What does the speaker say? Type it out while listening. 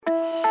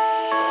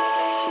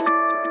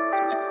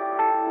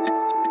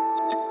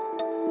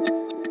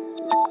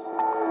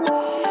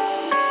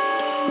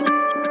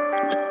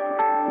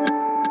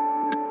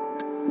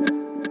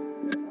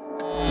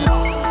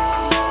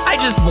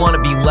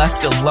to be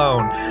left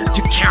alone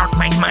to count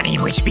my money,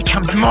 which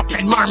becomes more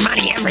and more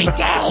money every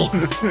day.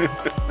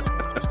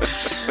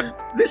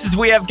 This is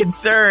We Have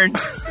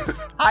Concerns.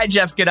 Hi,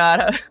 Jeff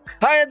Ganata.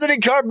 Hi, Anthony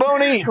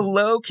Carboni.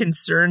 Hello,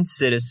 concerned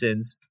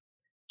citizens.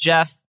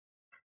 Jeff.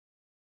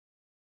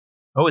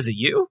 Oh, is it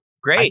you?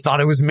 Great. I thought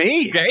it was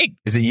me. Great.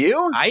 Is it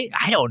you? I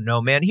don't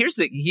know, man. Here's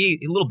a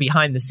little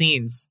behind the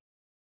scenes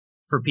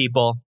for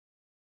people.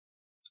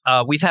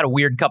 We've had a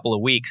weird couple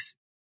of weeks,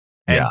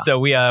 and so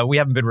we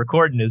haven't been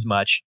recording as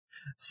much.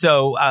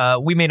 So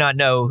we may not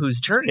know whose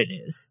turn it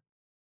is.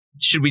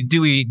 Should we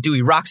do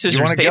we rock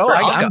scissors paper? Go?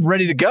 I'm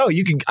ready to go.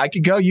 I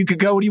could go. You could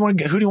go. What do you want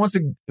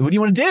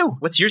to do?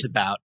 What's yours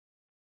about?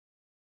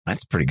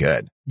 Mine's pretty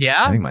good. Yeah,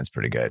 I think mine's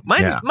pretty good.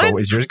 Mine's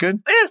is yours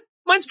good?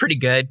 Mine's pretty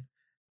good.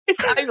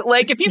 It's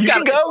like if you've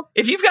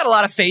got a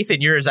lot of faith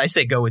in yours, I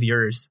say go with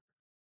yours.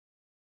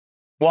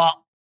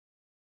 Well,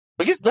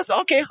 I guess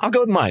I'll go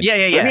with mine. Yeah.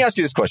 Let me ask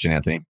you this question,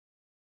 Anthony.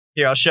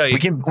 Here, I'll show you.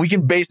 We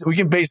can base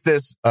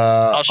this.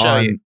 I'll show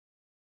you.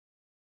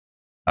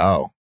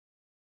 Oh,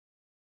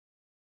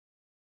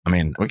 I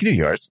mean, we can do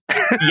yours.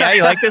 Yeah,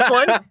 you like this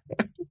one?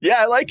 Yeah,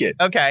 I like it.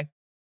 Okay.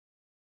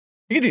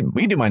 We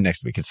can do mine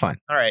next week. It's fine.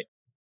 All right.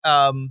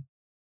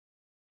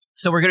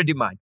 So we're gonna do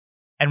mine,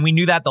 and we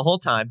knew that the whole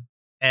time.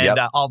 And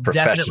I'll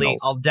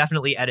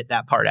definitely edit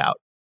that part out.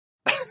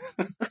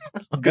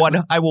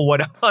 I will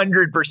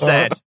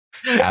 100%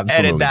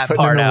 edit that Putting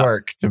part in the out.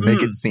 work to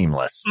make it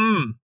seamless.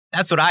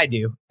 That's what I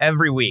do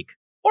every week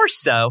or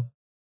so.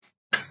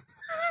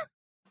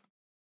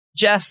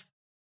 Jeff.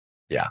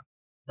 Yeah.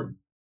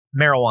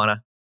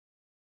 Marijuana.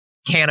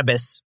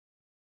 Cannabis.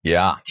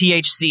 Yeah.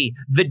 THC.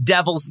 The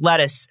devil's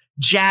lettuce.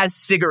 Jazz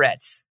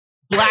cigarettes.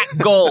 Black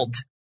gold.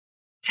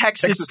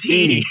 Texas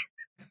tea.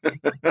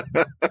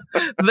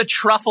 The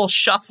truffle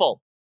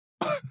shuffle.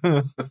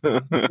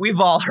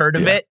 We've all heard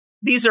of it.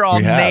 These are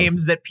all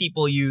names that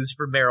people use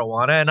for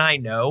marijuana, and I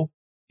know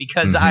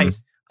because I'm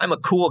a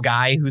cool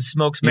guy who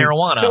smokes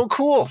marijuana. So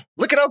cool.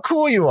 Look at how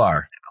cool you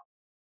are.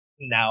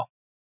 No.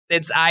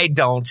 I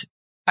don't.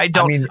 I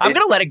mean, I'm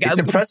going to let it go. It's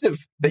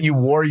impressive that you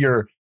wore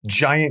your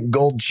giant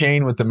gold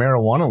chain with the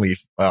marijuana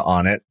leaf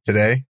on it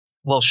today.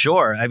 Well,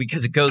 sure,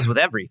 because it goes with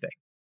everything.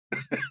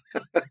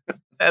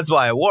 That's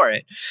why I wore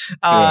it.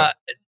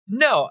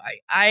 No,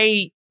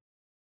 I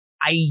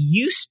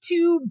used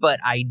to, but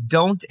I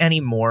don't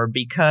anymore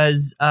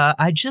because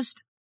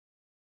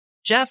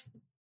Jeff,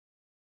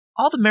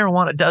 all the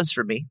marijuana does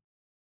for me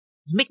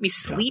is make me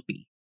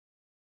sleepy.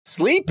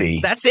 Sleepy?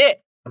 That's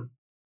it.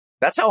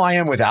 That's how I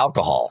am with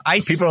alcohol.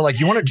 People are like,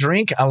 you want to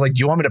drink? I'm like,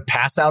 do you want me to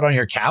pass out on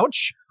your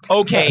couch?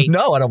 Okay.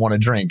 No, I don't want to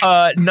drink.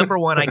 Number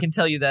one, I can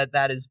tell you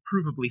that is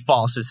provably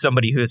false as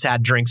somebody who has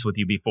had drinks with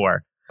you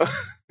before.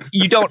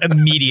 You don't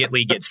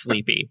immediately get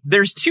sleepy.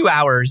 There's 2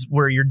 hours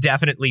where you're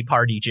definitely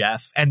party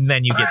Jeff, and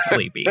then you get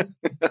sleepy.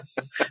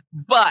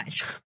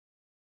 But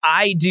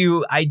I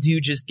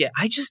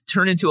just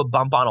turn into a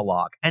bump on a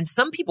log. And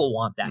some people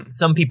want that.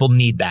 Some people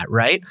need that,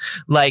 right?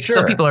 Like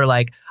some people are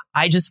like,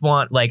 I just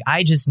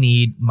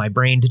need my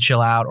brain to chill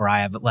out, or I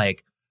have I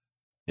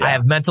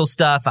have mental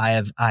stuff. I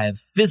have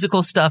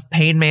physical stuff,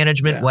 pain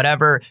management,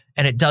 whatever.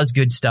 And it does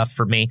good stuff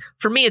for me.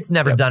 For me, it's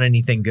never done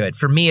anything good.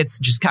 For me, it's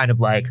just kind of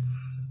like,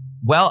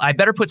 well, I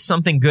better put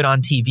something good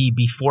on TV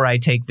before I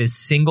take this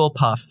single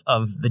puff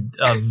of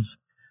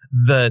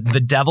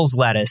the devil's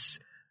lettuce,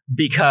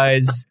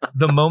 because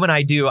the moment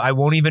I do, I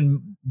won't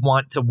even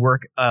want to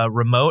work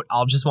remote.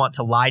 I'll just want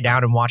to lie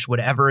down and watch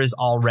whatever is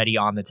already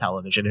on the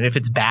television. And if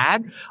it's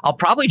bad, I'll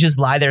probably just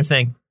lie there and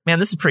think, man,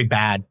 this is pretty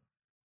bad.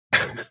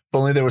 If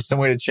only there was some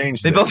way to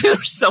change this. If only there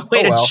was some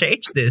way to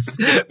change this.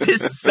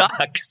 This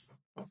sucks.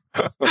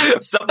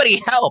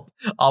 Somebody help,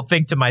 I'll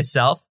think to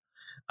myself.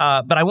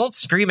 But I won't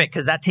scream it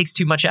because that takes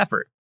too much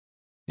effort.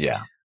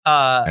 Yeah.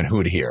 And who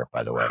would hear,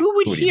 by the way? Who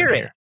would hear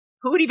it?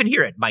 Who would even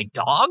hear it? My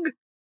dog?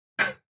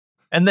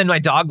 And then my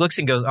dog looks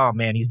and goes, oh,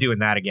 man, he's doing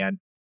that again.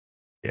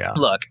 Yeah.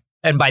 Look.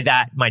 And by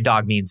that, my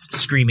dog means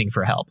screaming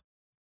for help.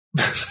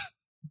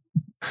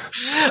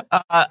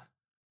 I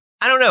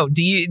don't know.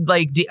 Do you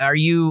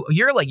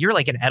you're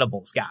like an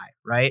edibles guy,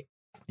 right?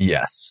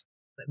 Yes.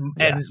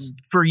 And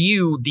for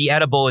you, the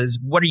edible is,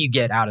 what do you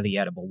get out of the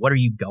edible? What are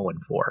you going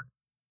for?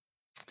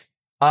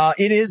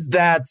 It is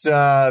that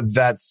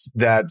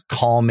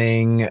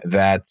calming,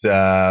 that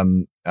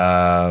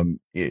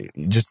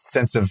just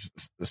sense of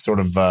sort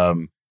of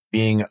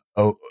being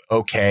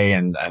okay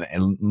and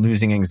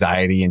losing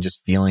anxiety and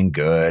just feeling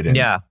good. And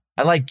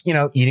I like,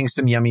 eating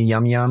some yummy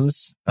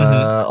yums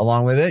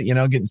along with it,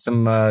 getting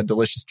some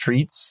delicious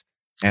treats.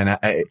 And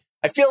I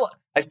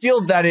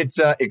feel that it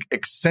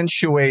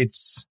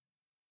accentuates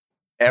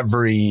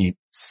every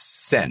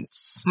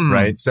sense,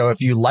 right? So if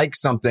you like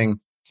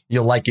something,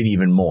 you'll like it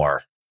even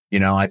more.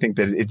 I think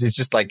that it's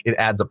just like it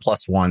adds a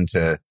 +1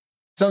 to.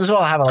 So as well,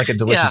 I'll have like a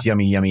delicious,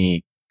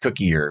 yummy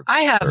cookie or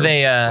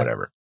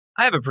whatever.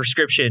 I have a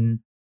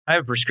prescription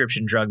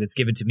drug that's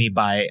given to me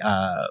by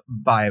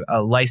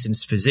a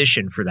licensed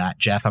physician for that,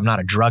 Jeff. I'm not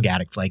a drug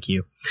addict like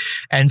you,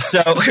 and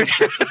so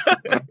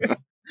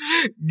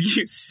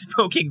You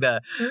smoking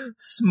the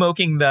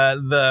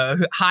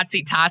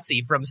hotsy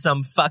totsy from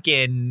some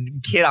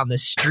fucking kid on the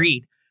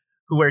street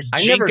who wears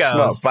Jinkos. I never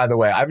smoke, by the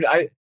way.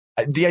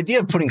 The idea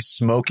of putting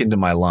smoke into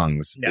my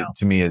lungs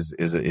to me is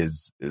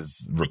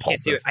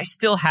repulsive. I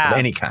still have of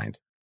any kind.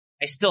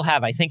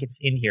 I think it's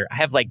in here. I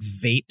have like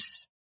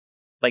vapes,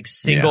 like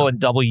single and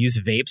double use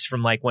vapes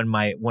from like when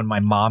my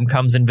mom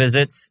comes and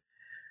visits,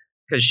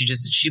 because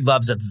she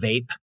loves a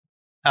vape.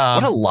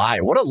 What a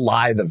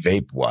lie the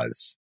vape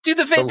was. Dude,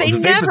 they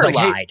never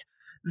lied. Hey,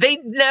 they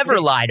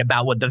never lied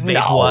about what the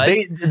vape was.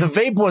 The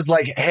vape was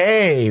like,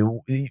 hey,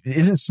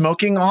 isn't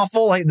smoking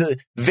awful? Like the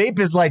vape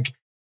is like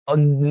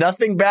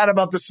nothing bad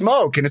about the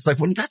smoke. And it's like,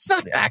 well, that's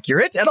not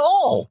accurate at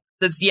all.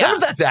 None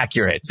of that's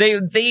accurate.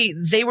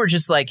 They were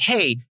just like,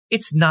 hey,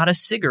 it's not a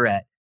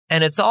cigarette.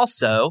 And it's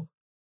also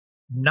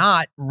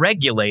not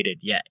regulated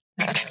yet.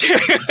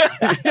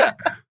 Yeah.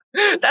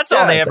 That's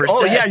all they ever said.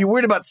 Oh, yeah, you're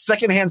worried about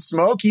secondhand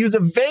smoke? Use a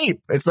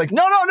vape. It's like,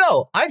 no.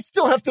 I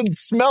still have to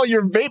smell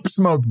your vape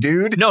smoke,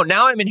 dude. No,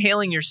 now I'm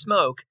inhaling your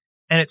smoke,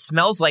 and it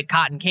smells like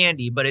cotton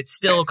candy, but it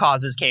still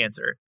causes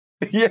cancer.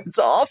 Yeah, it's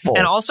awful.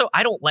 And also,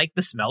 I don't like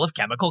the smell of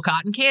chemical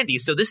cotton candy,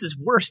 so this is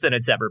worse than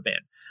it's ever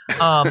been.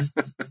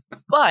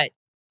 But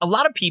a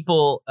lot of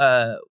people,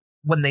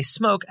 when they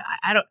smoke,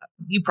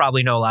 you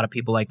probably know a lot of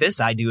people like this.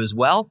 I do as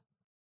well.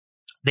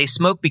 They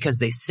smoke because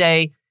they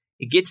say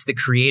it gets the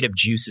creative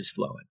juices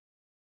flowing.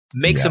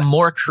 Makes them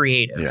more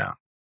creative. Yeah.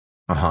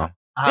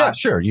 Yeah,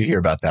 sure. You hear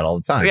about that all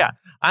the time. Yeah.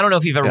 I don't know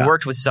if you've ever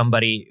worked with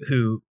somebody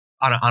who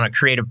on a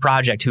creative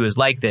project who is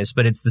like this,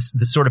 but it's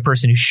the sort of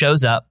person who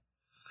shows up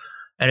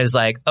and is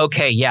like,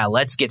 okay, yeah,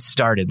 let's get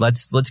started.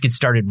 Let's get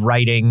started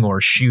writing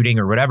or shooting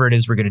or whatever it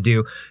is we're going to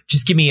do.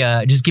 Just give me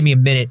a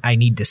minute. I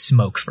need to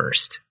smoke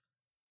first.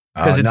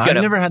 Because I've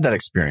never had that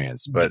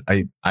experience, but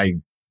I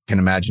can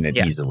imagine it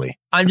easily.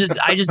 I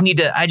just need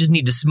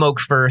to smoke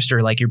first,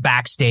 or like you're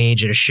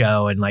backstage at a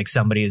show and like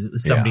somebody's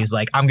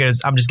like, I'm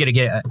just gonna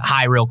get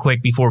high real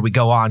quick before we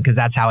go on, because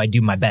that's how I do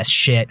my best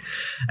shit.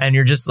 And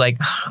you're just like,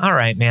 all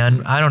right,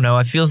 man, I don't know.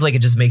 It feels like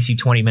it just makes you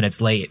 20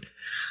 minutes late.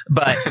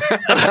 But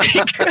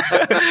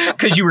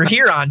because you were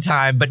here on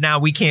time, but now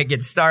we can't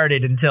get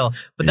started until.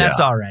 But that's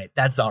all right.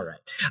 That's all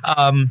right.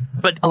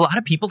 But a lot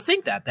of people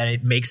think that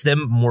it makes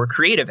them more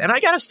creative, and I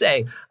gotta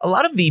say, a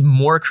lot of the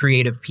more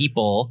creative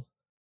people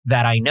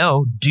that I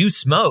know do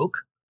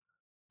smoke.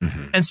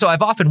 Mm-hmm. And so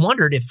I've often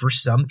wondered if for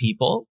some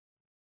people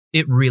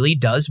it really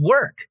does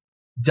work.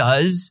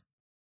 Does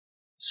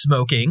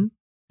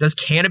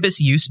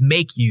cannabis use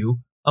make you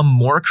a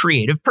more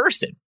creative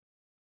person?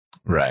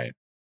 Right.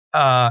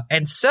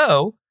 And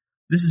so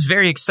this is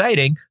very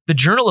exciting. The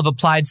Journal of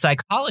Applied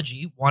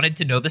Psychology wanted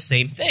to know the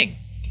same thing.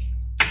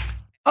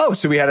 Oh,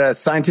 so we had a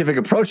scientific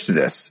approach to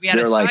this.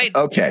 They're like,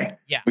 okay,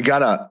 we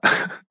gotta...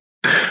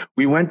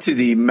 We went to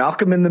the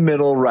Malcolm in the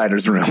Middle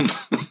writer's room.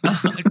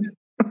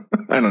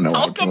 I don't know.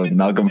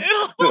 Malcolm.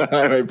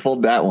 I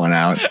pulled that one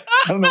out. I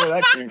don't know where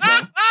that came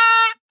from.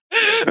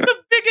 The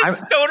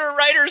biggest stoner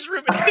writer's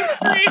room in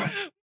history.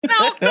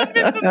 Malcolm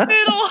in the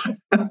Middle.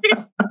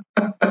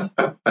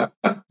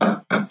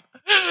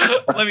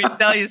 Let me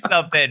tell you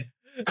something.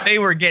 They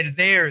were getting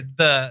there.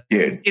 Dude,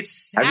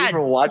 it's sad. Have you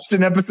ever watched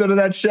an episode of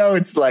that show?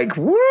 It's like,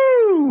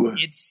 woo!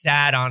 It's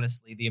sad,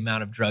 honestly, the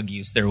amount of drug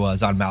use there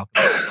was on Malcolm.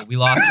 We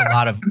lost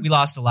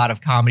a lot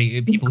of comedy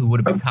people who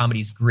would have been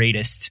comedy's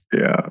greatest.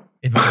 Yeah.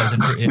 If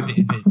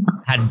it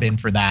hadn't been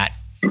for that.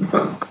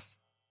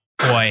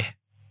 Boy.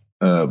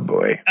 Oh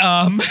boy.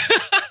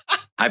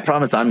 I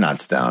promise I'm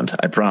not stoned.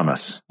 I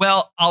promise.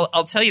 Well,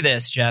 I'll tell you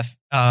this, Jeff.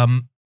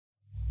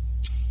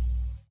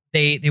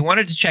 They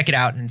wanted to check it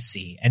out and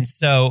see, and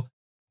so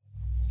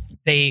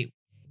they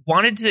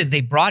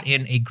brought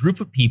in a group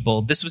of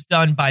people. This was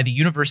done by the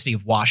University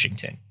of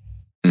Washington.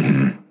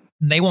 Mm-hmm.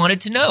 They wanted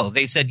to know.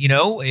 They said,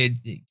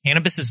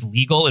 cannabis is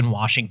legal in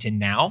Washington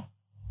now.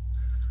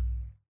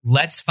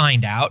 Let's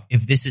find out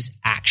if this is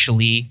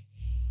actually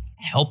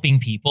helping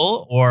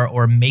people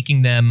or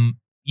making them,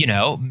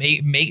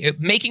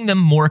 making them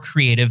more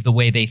creative the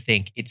way they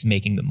think it's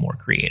making them more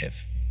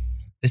creative,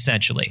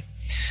 essentially.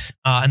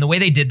 And the way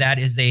they did that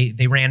is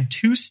they ran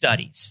 2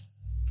 studies.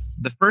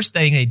 The first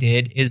thing they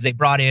did is they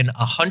brought in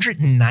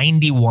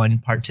 191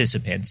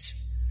 participants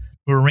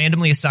who were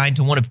randomly assigned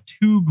to one of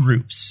 2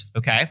 groups.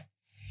 Okay.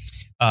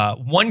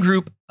 One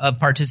group of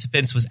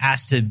participants was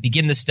asked to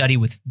begin the study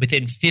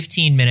within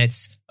 15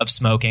 minutes of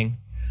smoking.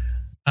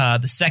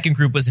 The second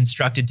group was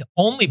instructed to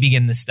only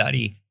begin the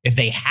study if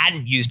they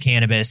hadn't used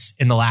cannabis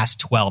in the last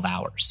 12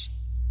 hours.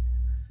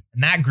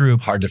 And that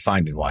group... Hard to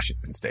find in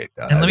Washington State,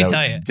 though. And let me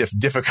tell you...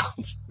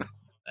 difficult.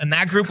 And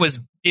that group was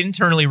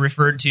internally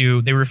referred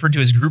to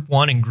as Group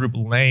 1 and Group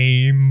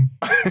Lame.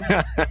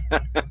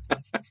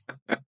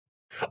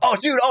 Oh,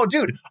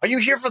 dude. Are you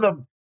here for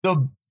the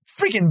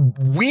freaking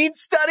weed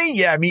study?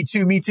 Yeah, me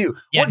too.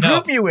 Yeah, what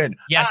group are you in?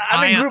 Yes,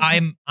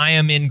 I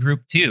am in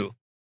Group 2.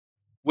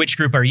 Which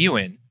group are you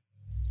in?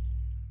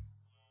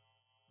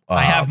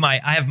 I have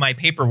my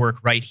paperwork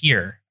right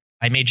here.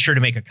 I made sure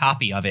to make a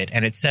copy of it,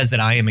 and it says that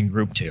I am in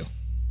Group 2.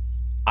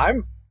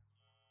 I'm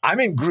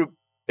in Group.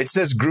 It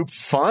says group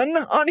fun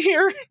on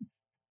here.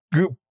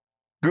 Group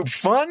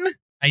fun.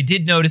 I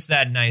did notice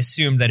that, and I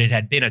assumed that it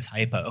had been a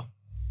typo.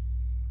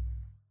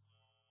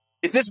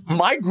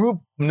 My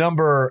group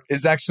number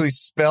is actually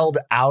spelled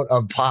out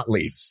of pot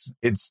leaves.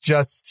 It's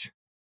just.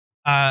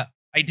 I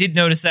did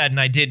notice that, and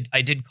I did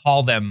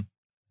call them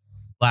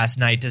last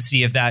night to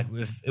see if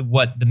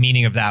what the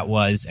meaning of that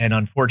was, and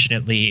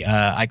unfortunately,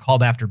 I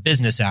called after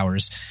business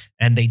hours,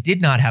 and they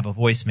did not have a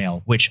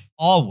voicemail. Which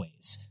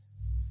always,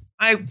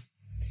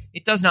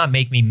 it does not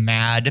make me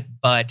mad,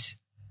 but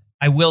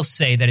I will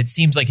say that it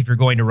seems like if you're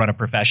going to run a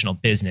professional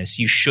business,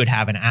 you should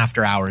have an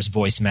after-hours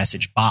voice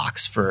message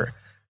box for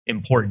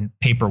important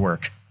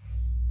paperwork.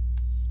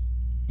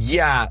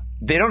 Yeah,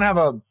 they don't have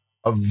a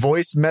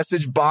voice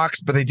message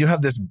box, but they do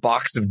have this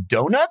box of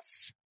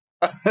donuts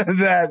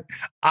that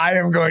I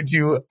am going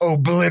to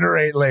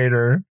obliterate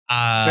later.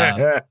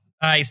 I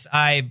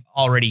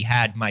already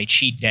had my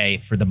cheat day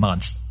for the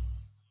month.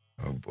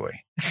 Oh boy.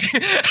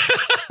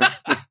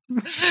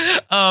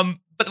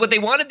 But what they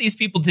wanted these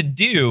people to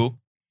do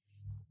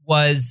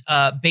was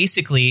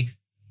basically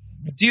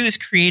do this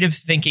creative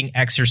thinking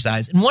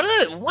exercise. And one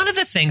of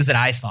the things that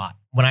I thought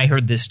when I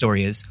heard this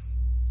story is,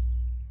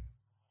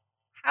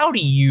 how do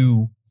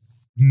you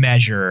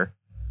measure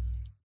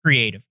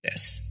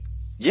creativeness?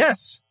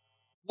 Yes.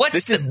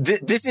 This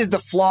is the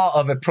flaw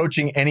of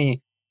approaching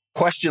any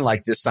question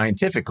like this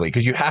scientifically,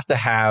 because you have to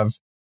have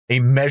a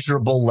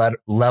measurable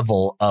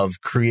level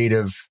of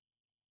creative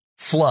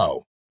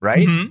flow,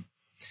 right? Mm-hmm.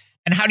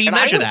 And how do you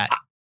measure that?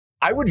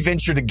 I would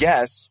venture to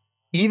guess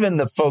even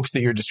the folks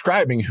that you're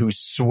describing who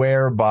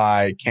swear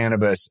by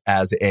cannabis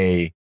as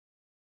a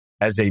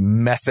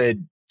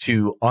method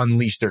to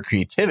unleash their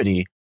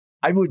creativity,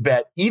 I would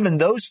bet even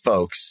those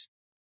folks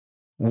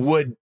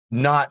would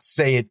not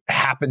say it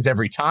happens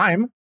every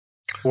time,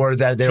 or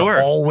that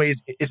they're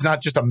always, it's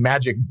not just a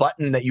magic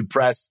button that you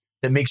press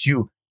that makes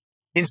you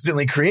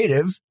instantly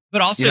creative.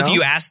 But also, if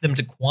you ask them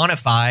to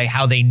quantify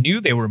how they knew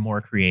they were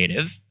more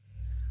creative,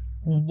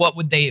 what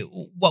would they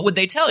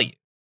tell you?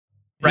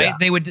 Right? Yeah.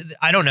 They would,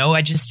 I don't know.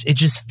 It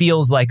just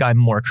feels like I'm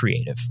more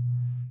creative.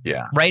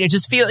 Yeah. Right? It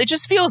just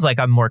feels like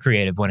I'm more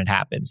creative when it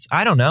happens.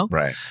 I don't know.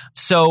 Right.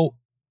 So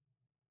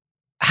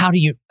how do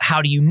you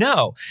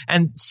know?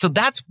 And so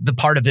that's the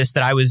part of this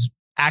that I was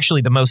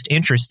actually the most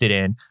interested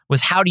in,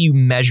 was how do you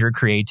measure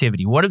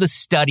creativity? What are the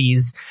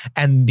studies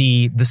and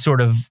the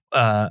sort of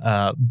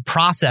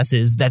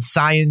processes that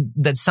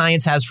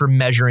science has for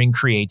measuring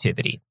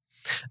creativity?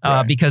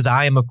 Right. Because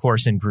I am, of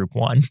course, in group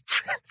one.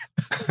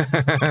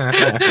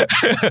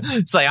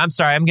 It's like, I'm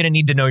sorry, I'm going to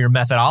need to know your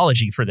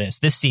methodology for this.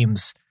 This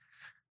seems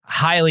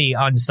highly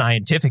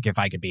unscientific, if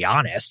I could be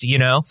honest,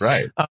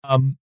 Right.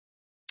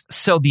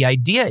 So the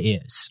idea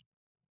is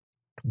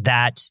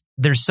that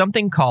there's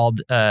something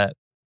called, the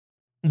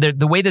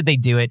way that they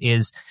do it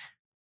is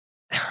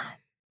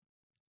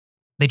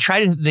they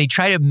try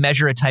to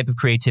measure a type of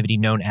creativity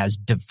known as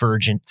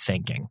divergent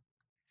thinking.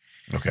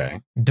 Okay.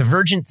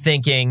 Divergent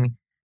thinking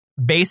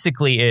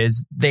basically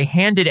is they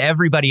handed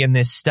everybody in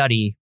this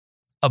study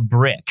a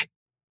brick.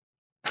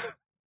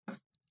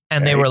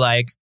 And they were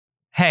like,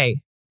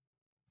 hey,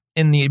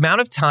 in the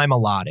amount of time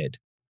allotted,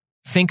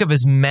 think of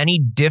as many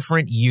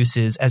different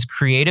uses, as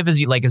creative as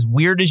you like, as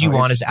weird as you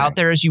want, as out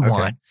there as you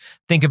want.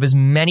 Think of as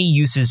many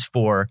uses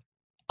for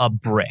a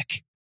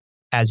brick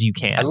as you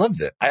can. I love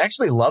this. I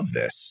actually love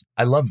this.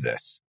 I love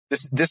this.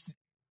 This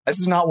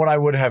is not what I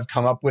would have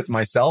come up with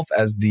myself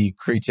as the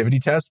creativity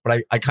test,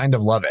 but I kind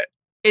of love it.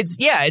 It's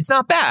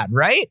not bad,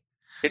 right?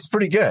 It's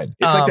pretty good.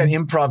 It's like that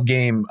improv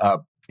game,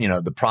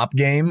 the prop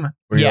game,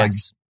 where you're like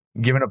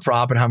given a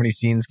prop and how many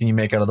scenes can you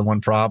make out of the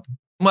one prop?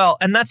 Well,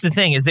 and that's the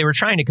thing, is they were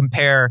trying to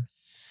compare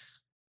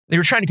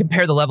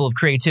the level of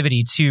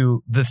creativity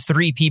to the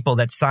three people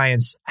that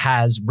science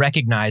has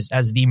recognized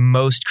as the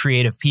most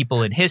creative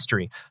people in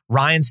history: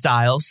 Ryan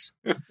Stiles,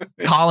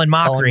 Colin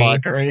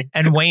Mockery,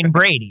 and Wayne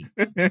Brady.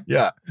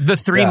 Yeah. The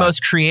three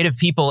most creative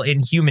people in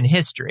human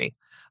history.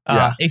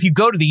 If you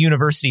go to the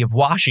University of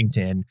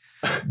Washington,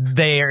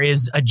 there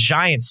is a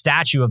giant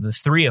statue of the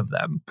three of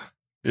them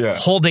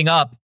holding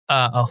up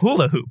a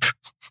hula hoop.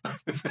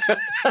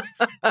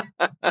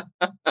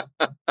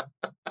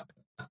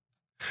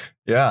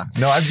 Yeah.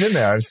 No, I've been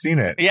there. I've seen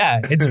it.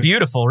 Yeah, it's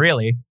beautiful,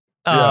 really.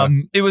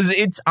 It was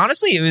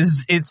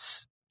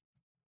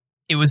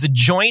a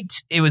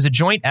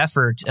joint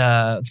effort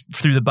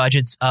through the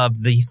budgets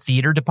of the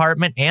theater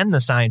department and the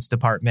science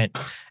department.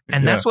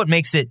 And that's what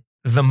makes it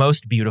the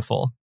most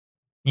beautiful,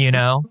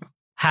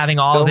 having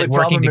all of it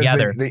working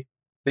together.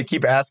 They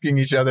keep asking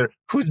each other,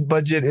 whose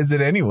budget is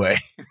it anyway?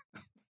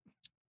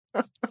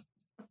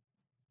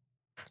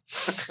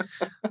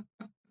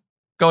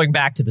 Going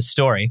back to the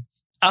story.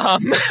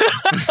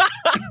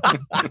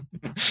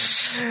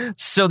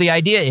 So the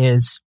idea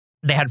is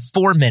they had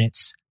 4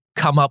 minutes,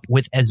 come up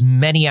with as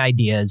many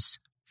ideas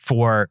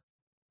for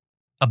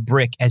a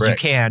brick as you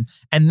can,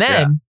 and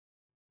then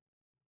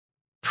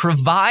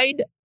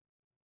provide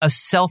a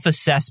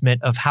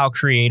self-assessment of how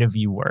creative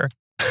you were.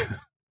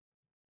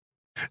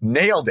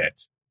 Nailed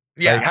it.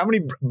 Yeah. Like, how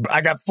many?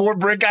 I got 4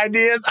 brick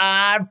ideas.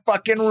 I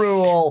fucking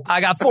rule.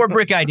 I got 4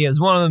 brick ideas.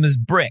 One of them is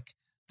brick.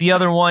 The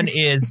other one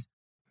is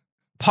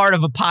part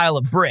of a pile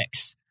of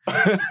bricks.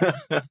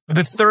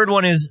 The third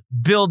one is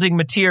building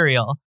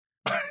material.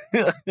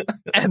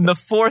 And the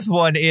fourth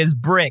one is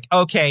brick.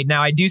 Okay,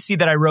 now I do see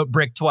that I wrote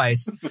brick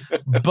twice,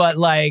 but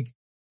like,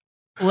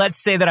 let's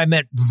say that I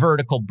meant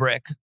vertical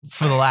brick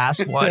for the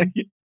last one.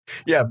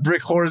 Yeah,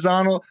 brick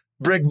horizontal,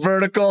 brick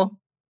vertical.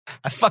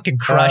 I fucking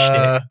crushed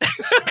it.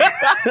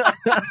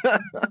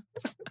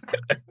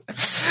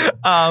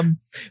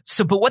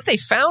 But what they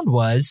found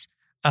was,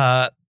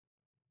 the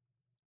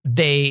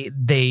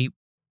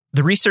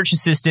research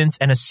assistants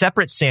and a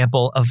separate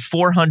sample of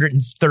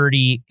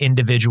 430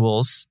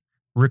 individuals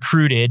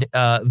recruited,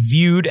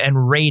 viewed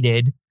and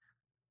rated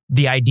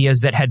the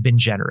ideas that had been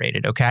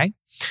generated. Okay.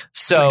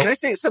 So can I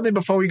say something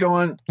before we go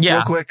on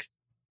real quick?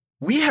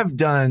 We have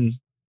done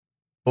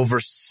over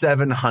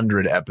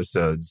 700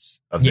 episodes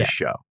of this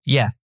show.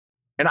 Yeah.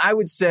 And I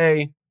would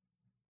say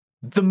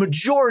the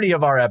majority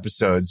of our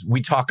episodes,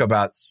 we talk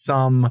about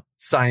some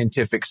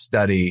scientific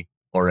study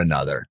or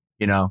another,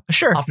 you know?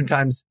 Sure.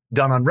 Oftentimes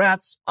done on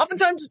rats,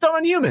 oftentimes it's done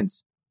on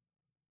humans.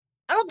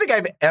 I don't think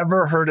I've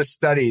ever heard a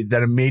study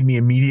that made me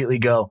immediately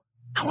go,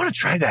 I want to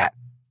try that.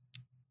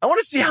 I want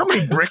to see how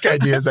many brick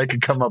ideas I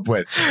could come up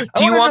with.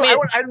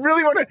 I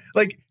really want to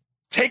like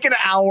take an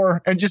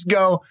hour and just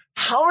go,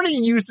 how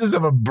many uses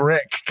of a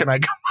brick can I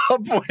come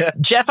up with?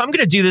 Jeff, I'm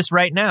going to do this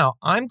right now.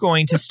 I'm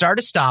going to start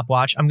a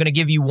stopwatch. I'm going to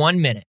give you 1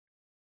 minute.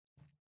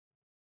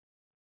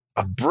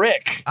 A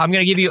brick. I'm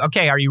going to give you.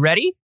 Okay, are you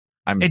ready?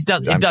 It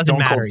doesn't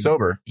matter. Cold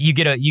sober. You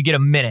get a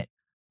minute.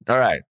 All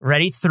right.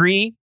 Ready?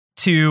 3,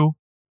 2,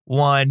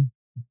 1.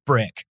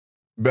 Brick.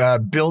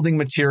 Building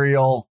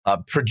material,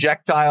 a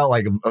projectile,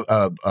 like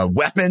a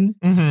weapon.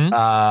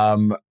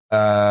 Mm-hmm.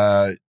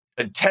 A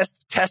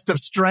test of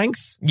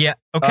strength. Yeah.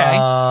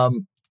 Okay.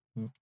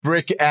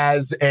 Brick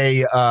as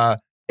a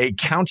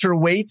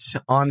counterweight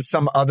on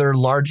some other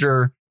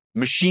larger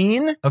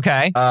machine.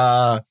 Okay.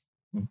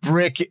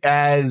 Brick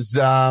as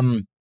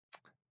you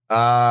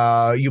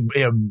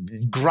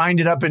grind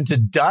it up into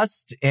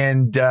dust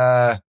and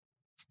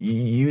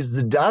use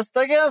the dust,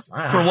 I guess.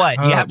 For what?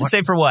 You have to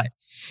say for what?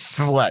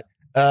 For what?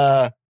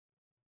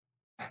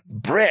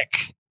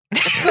 Brick.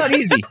 It's not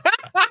easy.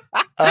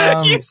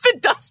 Use the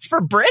dust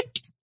for brick.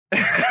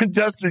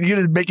 Dust, you're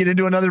gonna make it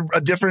into a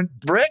different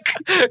brick.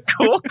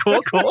 Cool.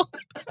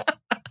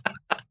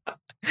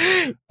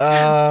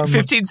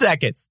 15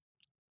 seconds.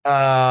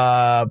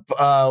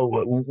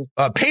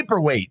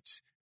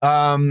 Paperweight.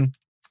 Fuck.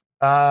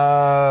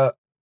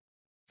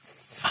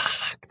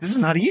 This is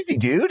not easy,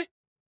 dude.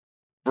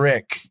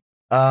 Brick.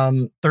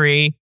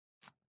 3,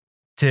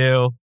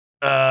 2.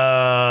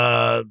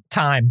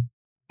 Time.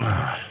 All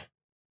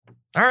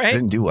right.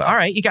 Didn't do well. All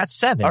right. You got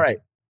 7. All right.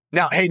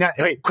 Now,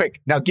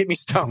 quick. Now get me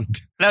stoned.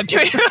 Now,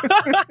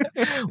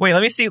 wait,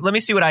 let me see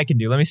what I can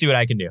do.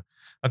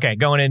 Okay.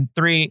 Going in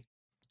 3,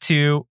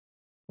 2,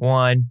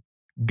 1,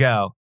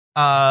 go.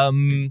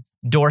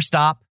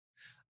 Doorstop.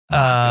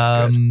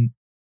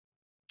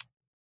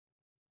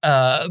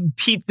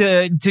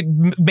 Pizza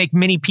to make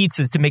mini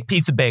pizzas, to make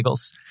pizza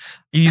bagels.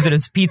 You use it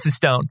as pizza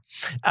stone.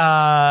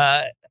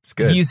 It's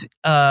good.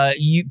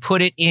 You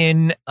put it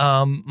in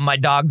my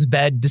dog's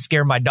bed to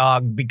scare my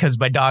dog because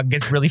my dog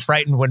gets really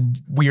frightened when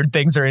weird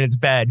things are in its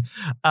bed.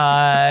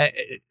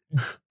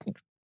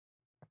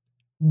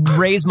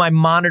 Raise my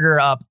monitor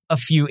up a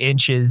few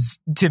inches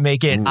to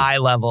make it eye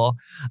level.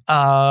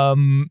 I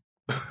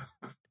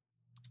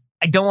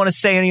don't want to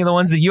say any of the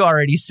ones that you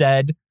already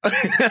said.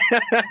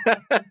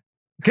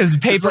 Because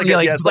paper,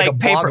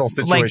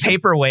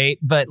 paperweight,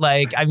 but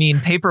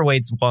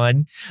paperweight's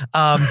one.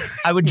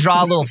 I would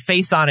draw a little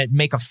face on it and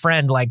make a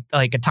friend like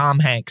a Tom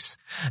Hanks.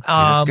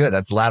 That's good.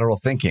 That's lateral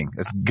thinking.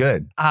 That's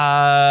good.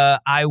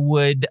 I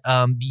would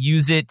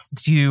use it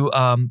to,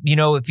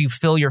 if you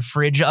fill your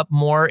fridge up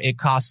more, it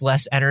costs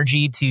less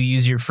energy to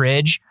use your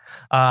fridge.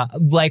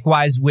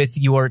 Likewise with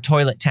your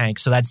toilet tank.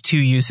 So that's 2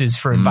 uses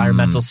for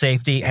environmental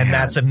safety, and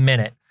that's a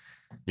minute.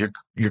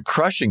 You're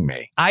crushing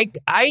me.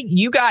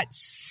 You got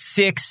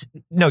 6.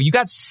 No, you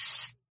got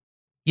 6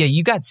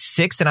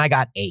 and I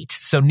got 8.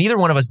 So neither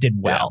one of us did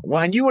well. Yeah.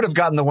 Well, and you would have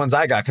gotten the ones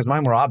I got because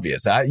mine were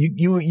obvious.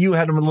 You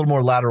had a little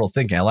more lateral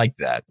thinking. I like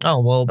that. Oh,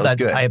 well, that's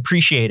good. I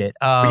appreciate it.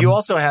 But you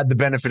also had the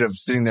benefit of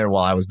sitting there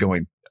while I was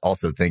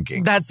also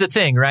thinking. That's the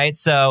thing, right?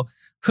 So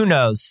who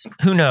knows?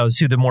 Who knows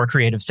who the more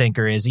creative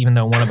thinker is, even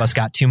though one of us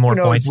got 2 more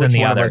points than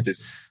the other. Which one of us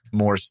is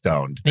more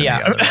stoned than the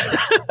other.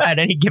 At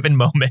any given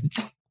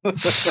moment.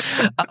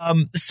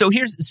 So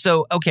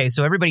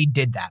everybody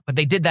did that, but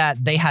they did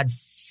that. They had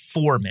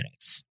 4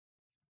 minutes.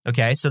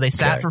 Okay. So they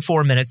sat for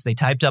 4 minutes. They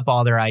typed up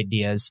all their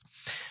ideas.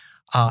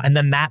 And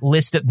then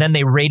then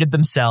they rated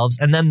themselves.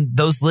 And then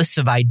those lists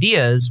of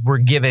ideas were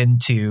given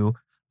to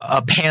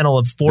a panel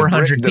of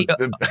 400 people.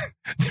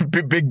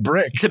 Big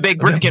Brick. To Big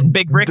Brick. And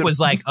Big Brick was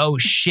like, oh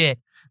shit.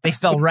 They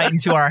fell right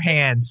into our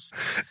hands.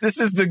 This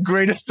is the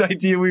greatest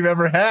idea we've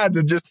ever had,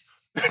 to just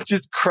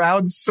Just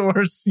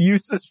crowdsource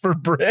uses for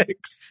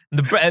bricks.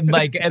 And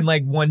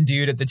one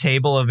dude at the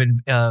table of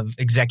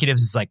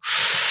executives is like,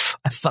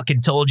 I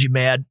fucking told you,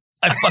 man.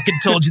 I fucking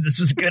told you this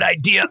was a good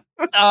idea.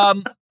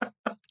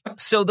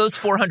 So those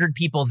 400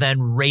 people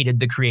then rated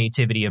the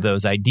creativity of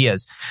those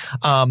ideas.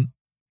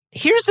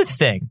 Here's the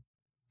thing.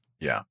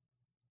 Yeah.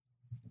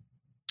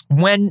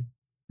 When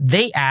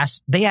they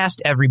asked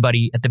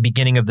everybody at the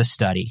beginning of the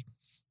study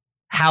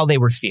how they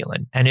were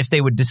feeling and if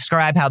they would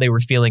describe how they were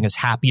feeling as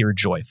happy or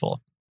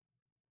joyful.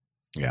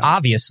 Yeah.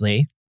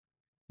 Obviously,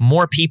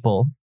 more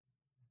people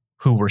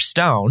who were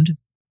stoned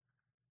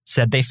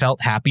said they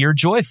felt happy or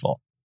joyful.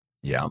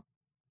 Yeah.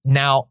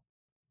 Now,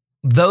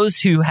 those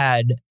who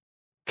had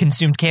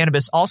consumed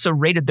cannabis also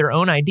rated their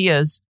own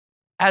ideas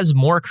as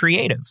more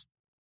creative.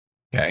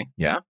 Okay.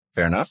 Yeah.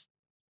 Fair enough.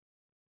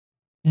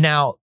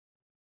 Now,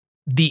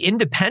 the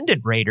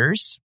independent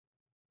raters,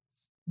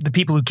 the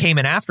people who came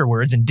in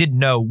afterwards and didn't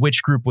know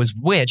which group was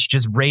which,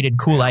 just rated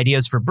cool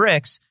ideas for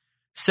bricks,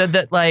 said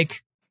that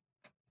like,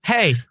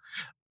 hey,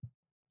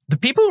 the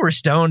people who were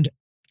stoned,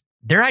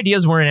 their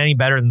ideas weren't any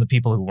better than the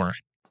people who weren't.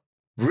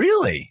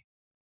 Really?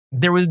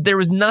 There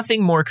was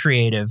nothing more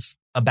creative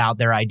about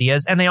their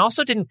ideas. And they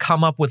also didn't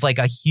come up with like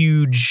a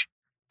huge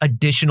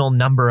additional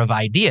number of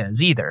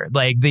ideas either.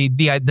 Like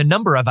the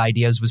number of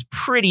ideas was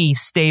pretty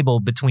stable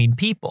between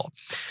people.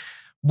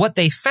 What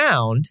they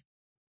found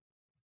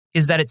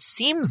is that it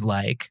seems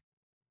like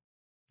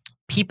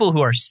people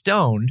who are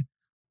stoned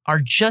are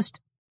just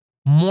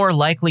more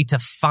likely to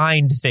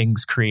find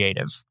things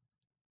creative.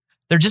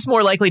 They're just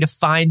more likely to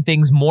find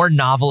things more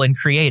novel and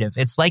creative.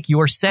 It's like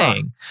you're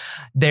saying.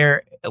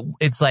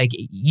 It's like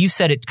you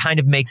said, it kind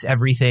of makes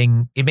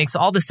everything, it makes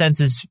all the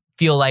senses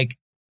feel like,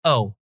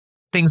 oh,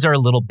 things are a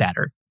little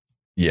better.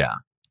 Yeah.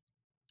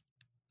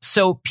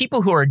 So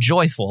people who are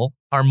joyful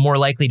are more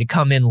likely to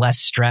come in less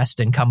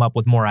stressed and come up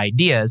with more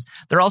ideas.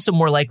 They're also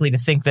more likely to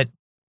think that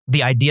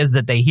the ideas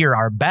that they hear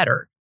are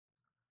better.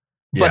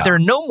 Yeah. But they're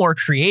no more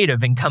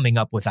creative in coming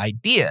up with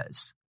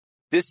ideas.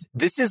 This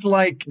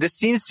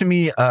seems to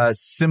me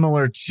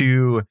similar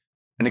to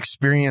an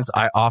experience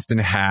I often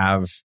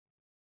have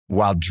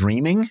while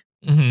dreaming.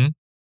 Mm-hmm.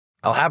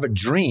 I'll have a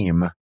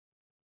dream,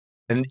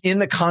 and in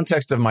the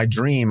context of my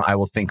dream, I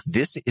will think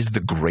this is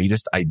the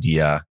greatest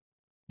idea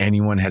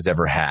anyone has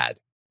ever had.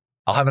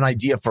 I'll have an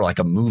idea for like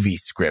a movie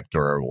script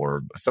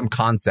or some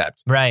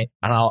concept. Right.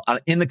 And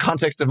in the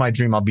context of my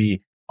dream,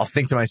 I'll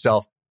think to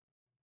myself,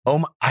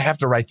 oh, I have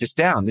to write this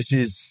down. This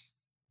is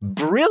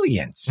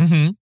brilliant.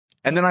 Mm-hmm.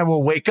 And then I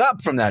will wake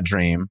up from that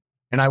dream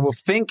and I will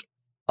think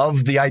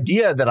of the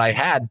idea that I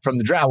had from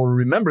the dream. I will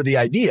remember the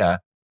idea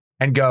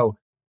and go,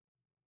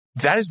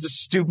 that is the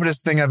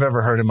stupidest thing I've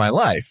ever heard in my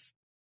life.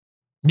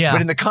 Yeah.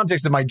 But in the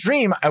context of my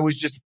dream, I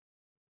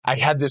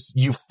had this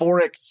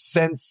euphoric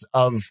sense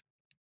of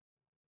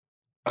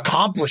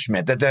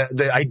accomplishment that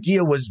the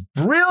idea was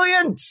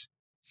brilliant,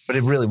 but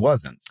it really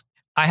wasn't.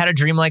 I had a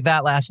dream like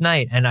that last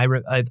night, and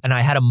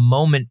I had a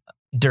moment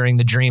during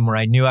the dream where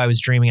I knew I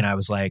was dreaming, and I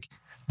was like,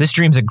 this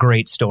dream's a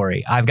great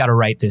story. I've got to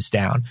write this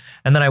down.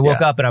 And then I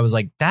woke up and I was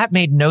like, that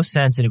made no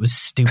sense and it was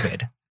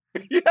stupid.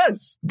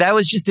 Yes. That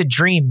was just a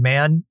dream,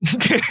 man.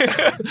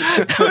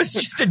 That was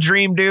just a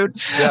dream, dude.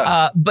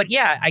 Yeah. But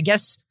yeah, I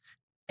guess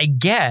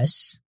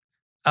it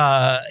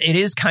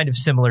is kind of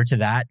similar to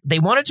that. They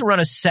wanted to run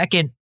a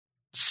second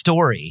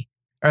story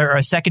or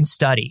a second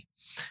study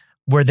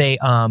where they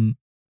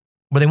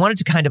wanted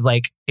to kind of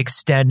like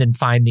extend and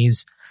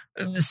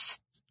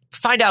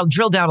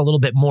drill down a little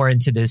bit more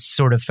into this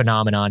sort of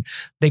phenomenon.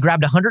 They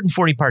grabbed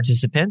 140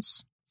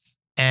 participants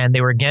and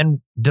they were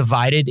again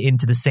divided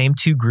into the same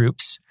two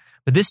groups.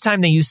 But this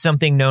time they used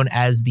something known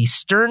as the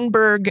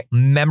Sternberg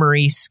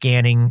memory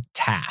scanning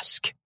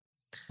task.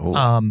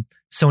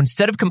 So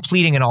instead of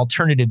completing an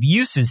alternative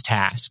uses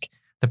task,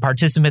 the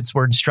participants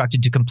were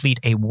instructed to complete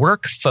a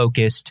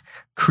work-focused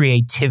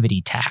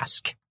creativity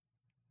task.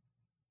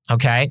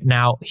 Okay,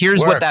 now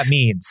here's what that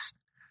means.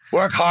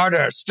 Work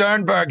harder,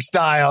 Sternberg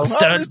style.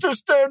 Mr.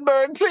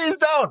 Sternberg, please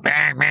don't.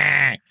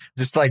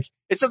 Just like,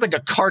 it sounds like a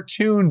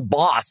cartoon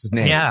boss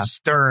name. Yeah.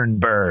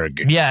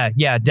 Sternberg.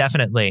 Yeah,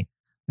 definitely.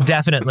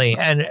 Definitely.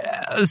 And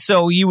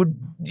so you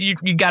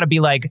got to be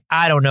like,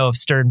 I don't know if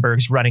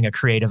Sternberg's running a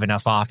creative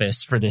enough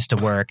office for this to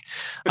work.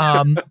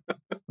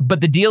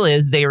 But the deal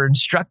is they were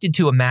instructed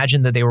to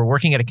imagine that they were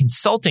working at a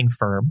consulting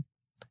firm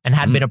and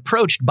had been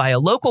approached by a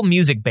local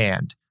music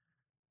band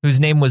whose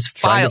name was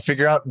Trying to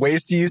figure out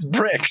ways to use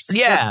bricks.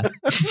 Yeah.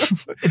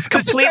 It's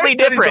completely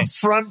different. It's a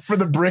front for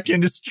the brick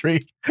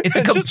industry. It's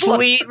a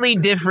completely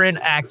different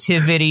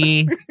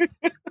activity.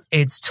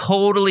 It's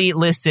totally,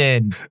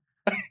 listen,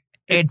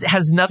 it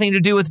has nothing to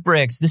do with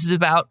bricks. This is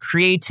about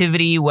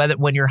creativity,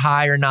 when you're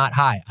high or not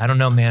high. I don't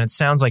know, man. It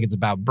sounds like it's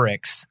about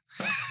bricks.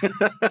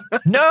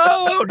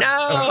 No.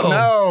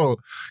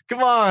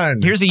 Come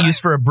on. Here's a use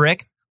for a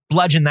brick.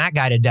 Bludgeon that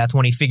guy to death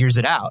when he figures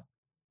it out.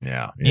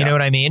 Yeah. You know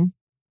what I mean?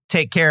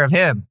 Take care of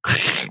him.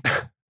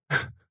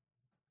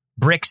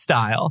 Brick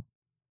style.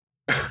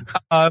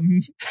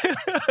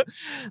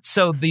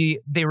 So they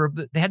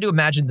had to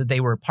imagine that they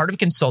were part of a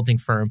consulting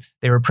firm.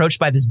 They were approached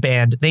by this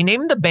band. They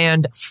named the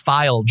band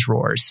File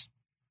Drawers.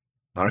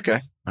 Okay.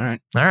 All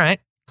right.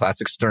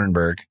 Classic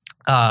Sternberg.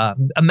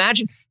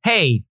 Imagine,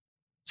 hey,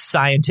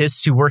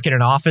 scientists who work in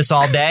an office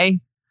all day,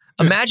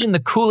 imagine the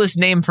coolest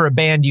name for a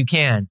band you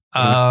can.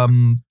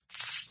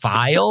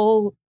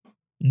 File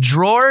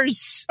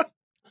Drawers?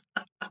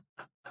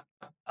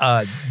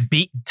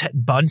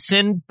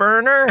 Bunsen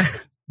burner?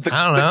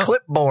 I don't know. The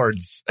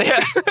clipboards.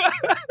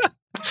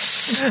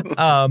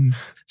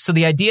 So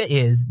the idea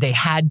is they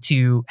had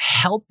to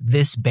help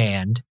this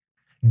band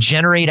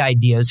generate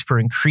ideas for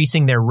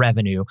increasing their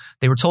revenue.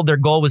 They were told their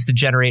goal was to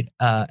generate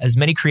as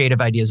many creative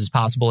ideas as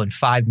possible in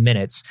 5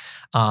 minutes.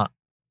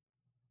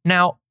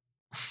 Now,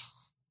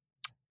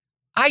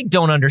 I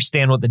don't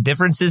understand what the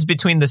difference is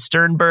between the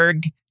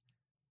Sternberg,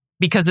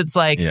 because it's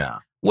like,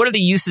 what are the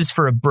uses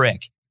for a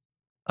brick?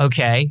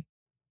 Okay.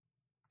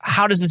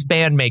 How does this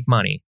band make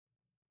money?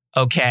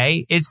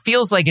 Okay. It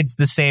feels like it's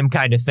the same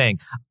kind of thing.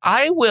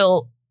 I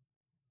will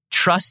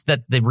trust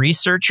that the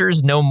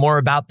researchers know more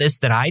about this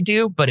than I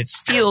do, but it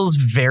feels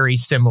very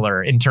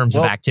similar in terms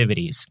of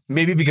activities.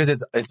 Maybe because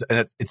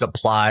it's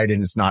applied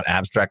and it's not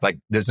abstract. Like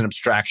there's an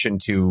abstraction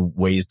to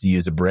ways to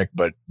use a brick,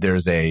 but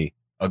there's a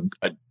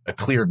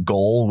clear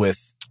goal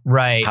with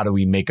how do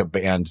we make a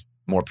band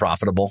more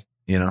profitable,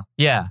 you know?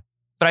 Yeah.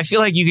 But I feel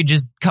like you could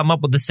just come up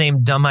with the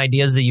same dumb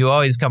ideas that you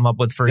always come up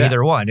with for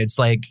either one. It's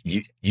like...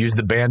 Use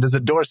the band as a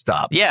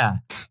doorstop. Yeah.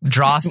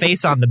 Draw a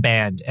face on the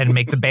band and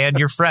make the band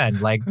your friend,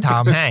 like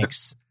Tom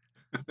Hanks.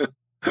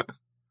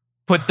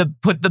 Put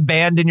the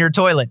band in your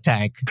toilet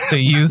tank so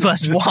you use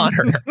less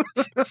water.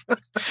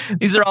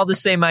 These are all the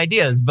same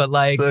ideas, but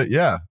like...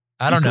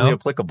 I don't know.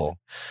 Applicable.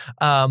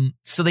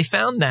 So they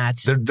found that...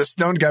 The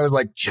stoned guy was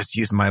like, just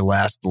use my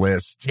last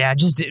list. Yeah,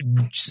 just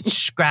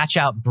scratch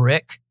out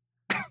brick.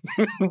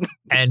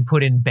 And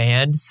put in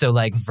band, so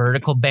like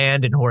vertical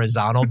band and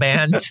horizontal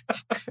band.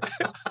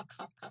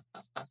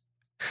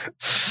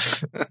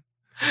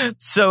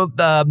 So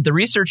the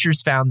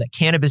researchers found that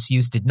cannabis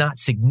use did not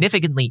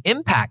significantly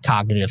impact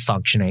cognitive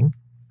functioning.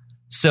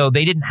 So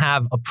they didn't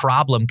have a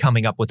problem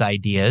coming up with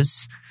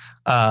ideas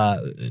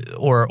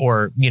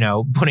or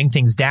putting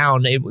things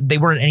down. They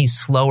weren't any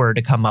slower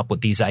to come up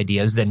with these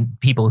ideas than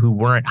people who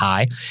weren't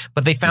high.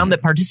 But they found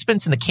that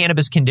participants in the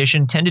cannabis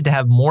condition tended to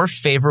have more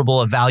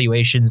favorable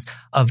evaluations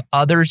of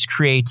others'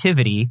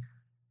 creativity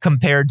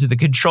compared to the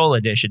control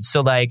edition.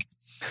 So like,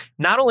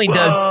 not only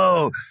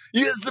does...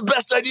 It's the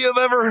best idea I've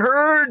ever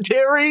heard,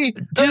 Terry.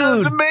 Dude,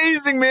 that's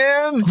amazing,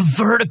 man.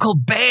 Vertical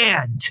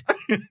band.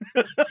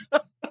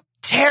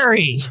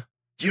 Terry.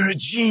 You're a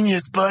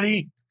genius,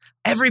 buddy.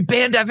 Every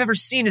band I've ever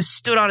seen has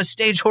stood on a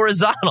stage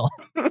horizontal.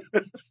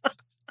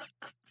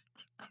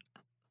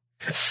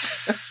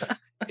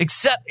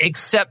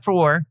 Except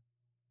for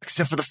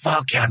the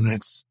file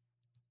cabinets.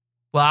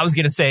 Well, I was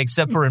going to say,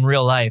 except for in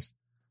real life,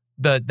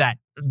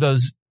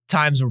 those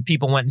times where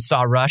people went and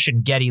saw Rush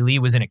and Geddy Lee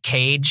was in a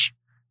cage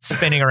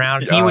spinning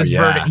around.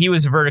 He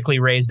was vertically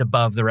raised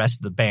above the rest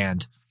of the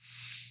band.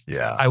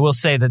 Yeah. I will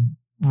say that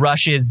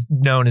Rush is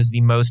known as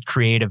the most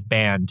creative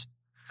band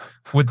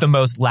with the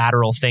most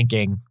lateral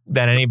thinking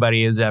that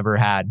anybody has ever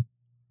had.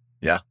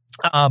 Yeah.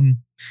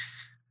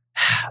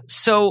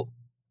 So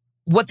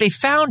what they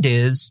found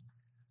is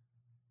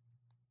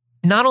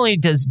not only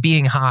does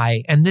being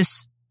high, and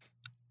this,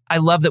 I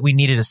love that we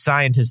needed a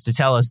scientist to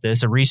tell us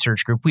this, a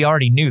research group. We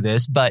already knew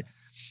this, but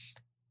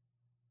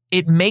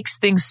it makes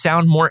things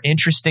sound more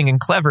interesting and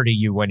clever to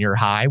you when you're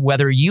high,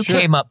 whether you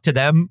came up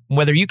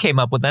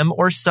with them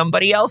or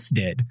somebody else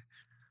did.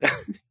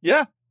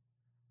 Yeah.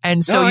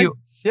 And so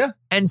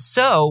And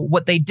so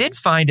what they did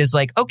find is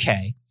like,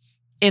 okay,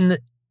 in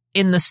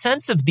the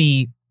sense of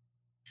the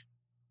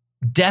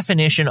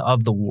definition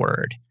of the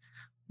word,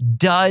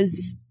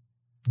 does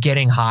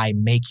getting high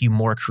make you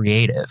more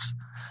creative?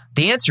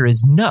 The answer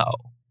is no,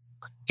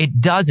 it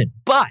doesn't.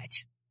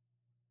 But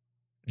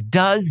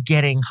does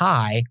getting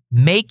high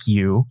make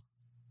you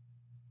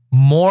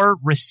more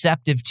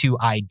receptive to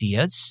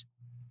ideas,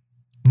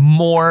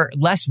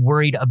 less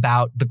worried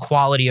about the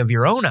quality of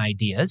your own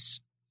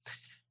ideas?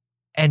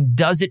 And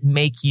does it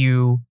make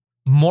you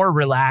more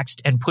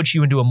relaxed and put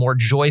you into a more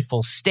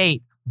joyful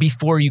state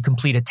before you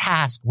complete a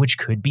task, which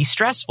could be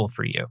stressful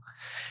for you?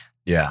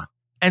 Yeah.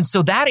 And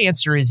so that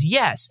answer is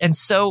yes. And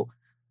so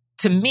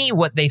to me,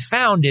 what they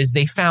found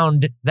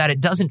that it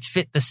doesn't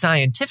fit the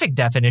scientific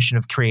definition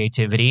of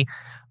creativity,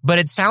 but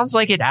it sounds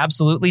like it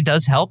absolutely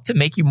does help to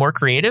make you more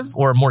creative,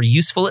 or more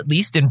useful, at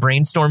least in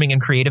brainstorming and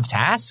creative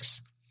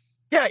tasks.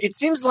 Yeah. It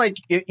seems like,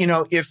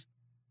 if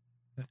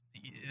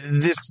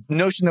this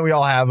notion that we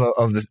all have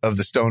of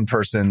the stone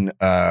person,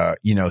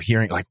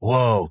 hearing like,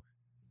 whoa,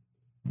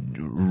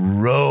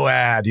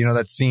 ROAD,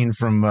 that scene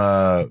from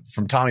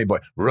Tommy Boy,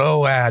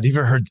 ROAD. You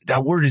ever heard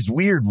that word? Is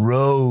weird.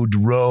 ROAD.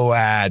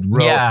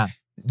 Yeah.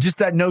 Just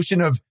that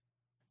notion of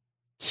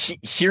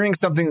hearing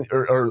something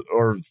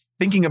or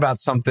thinking about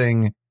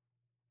something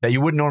that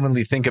you wouldn't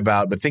normally think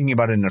about, but thinking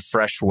about it in a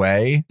fresh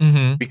way,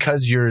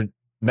 because you're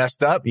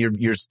messed up.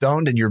 You're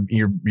stoned, and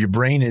your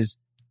brain is.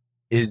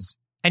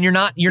 And you're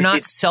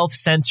not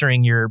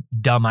self-censoring your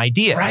dumb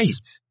ideas.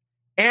 Right.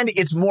 And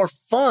it's more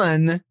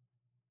fun,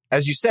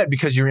 as you said,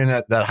 because you're in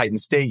that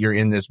heightened state. You're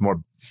in this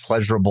more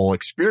pleasurable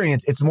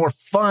experience. It's more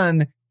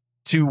fun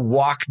to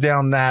walk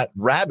down that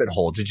rabbit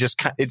hole,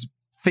 it's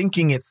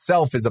thinking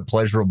itself is a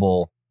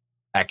pleasurable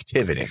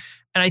activity.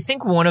 And I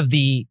think one of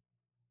the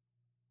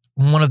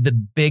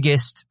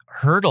biggest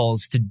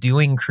hurdles to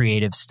doing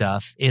creative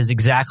stuff is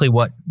exactly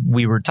what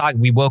we were talking.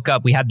 We woke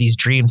up, we had these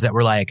dreams that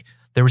were like,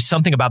 there was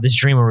something about this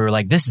dream where we were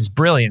like, this is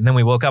brilliant. And then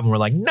we woke up and we're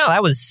like, no,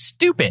 that was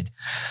stupid.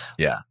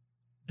 Yeah.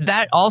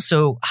 That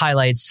also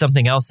highlights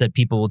something else that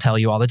people will tell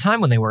you all the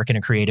time when they work in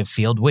a creative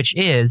field, which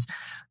is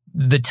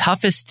the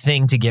toughest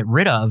thing to get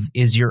rid of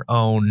is your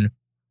own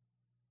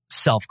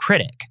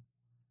self-critic.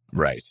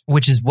 Right.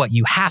 Which is what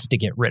you have to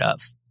get rid of.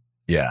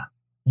 Yeah.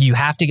 You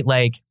have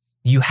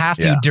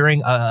to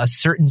during a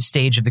certain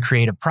stage of the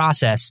creative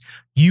process,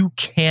 you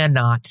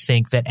cannot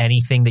think that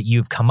anything that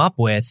you've come up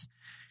with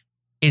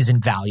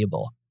isn't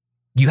valuable.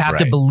 You have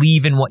to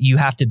believe in what you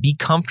have to be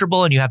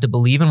comfortable, and you have to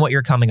believe in what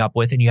you're coming up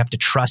with, and you have to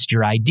trust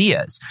your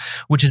ideas,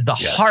 which is the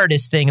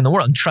hardest thing in the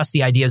world, and trust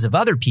the ideas of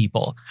other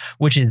people,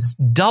 which is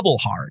double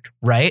hard,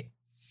 right?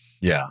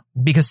 Yeah.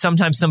 Because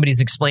sometimes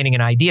somebody's explaining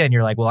an idea and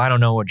you're like, well, I don't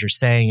know what you're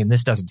saying, and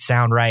this doesn't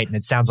sound right, and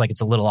it sounds like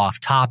it's a little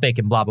off topic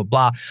and blah, blah,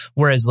 blah.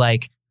 Whereas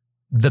like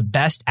the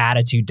best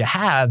attitude to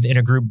have in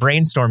a group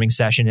brainstorming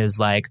session is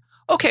like,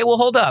 okay, well,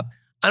 hold up.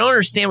 I don't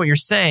understand what you're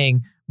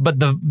saying, but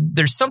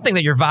there's something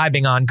that you're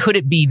vibing on. Could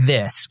it be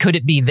this? Could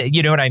it be that?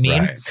 You know what I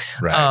mean?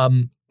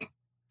 Right.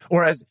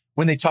 Or as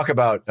when they talk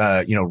about,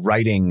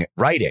 writing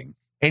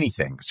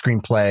anything,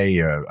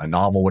 screenplay, a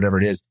novel, whatever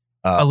it is.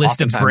 A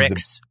list of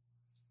bricks.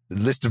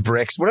 List of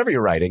bricks, whatever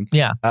you're writing.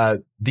 Yeah.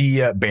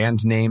 The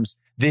band names,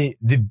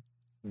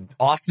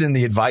 often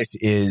the advice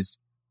is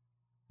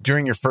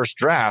during your first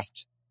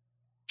draft,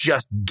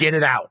 just get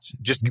it out.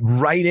 Just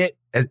write it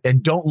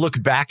and don't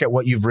look back at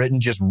what you've written.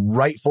 Just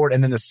write for it.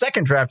 And then the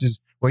second draft is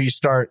where you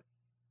start,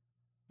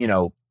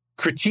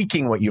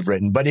 critiquing what you've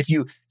written. But if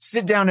you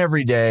sit down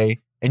every day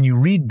and you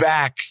read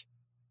back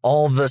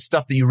all the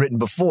stuff that you've written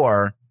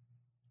before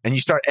and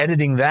you start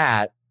editing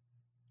that,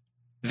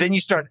 then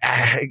you start,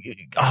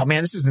 oh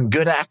man, this isn't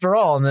good after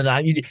all. And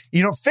then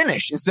you don't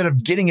finish. Instead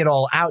of getting it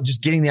all out,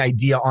 just getting the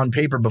idea on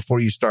paper before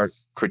you start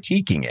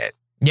critiquing it.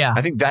 Yeah.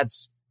 I think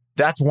that's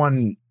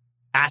one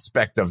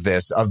aspect of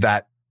this, of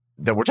that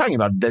we're talking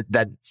about,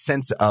 that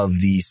sense of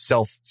the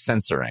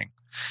self-censoring.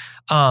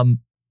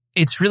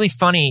 It's really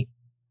funny.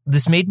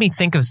 This made me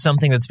think of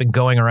something that's been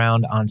going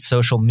around on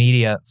social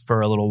media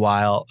for a little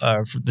while,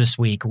 this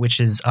week,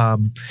 which is,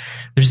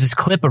 there's this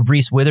clip of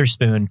Reese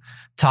Witherspoon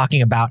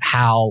talking about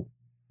how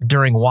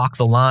during Walk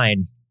the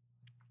Line,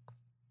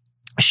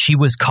 she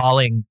was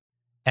calling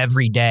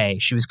every day.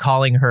 She was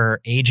calling her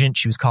agent.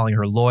 She was calling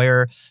her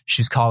lawyer.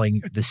 She was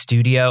calling the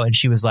studio. And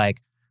she was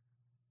like,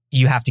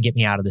 you have to get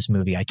me out of this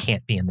movie. I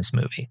can't be in this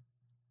movie.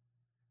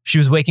 She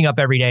was waking up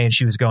every day and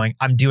she was going,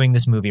 I'm doing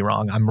this movie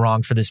wrong. I'm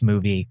wrong for this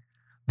movie.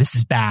 This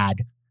is bad.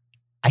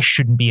 I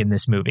shouldn't be in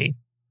this movie.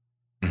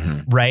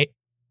 Mm-hmm. Right?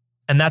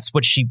 And that's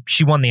what she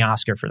won the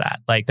Oscar for that.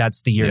 Like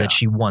that's the year that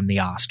she won the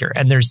Oscar.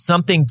 And there's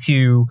something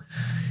to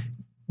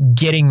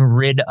getting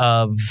rid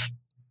of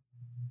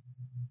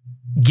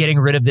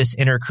this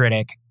inner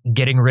critic,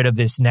 getting rid of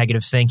this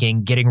negative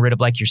thinking, getting rid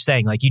of, like you're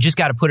saying, like you just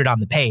got to put it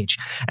on the page.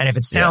 And if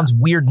it sounds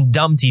weird and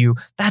dumb to you,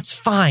 that's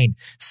fine.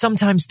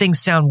 Sometimes things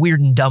sound weird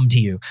and dumb to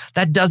you.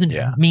 That doesn't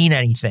mean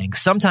anything.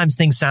 Sometimes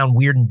things sound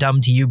weird and dumb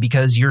to you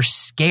because you're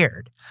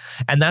scared.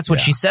 And that's what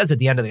she says at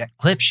the end of the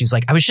clip. She's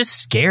like, I was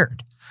just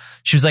scared.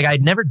 She was like,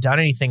 I'd never done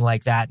anything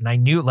like that. And I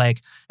knew and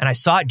I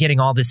saw it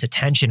getting all this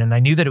attention and I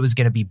knew that it was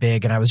going to be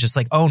big. And I was just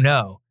like, oh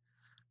no,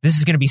 this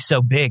is going to be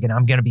so big and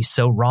I'm going to be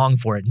so wrong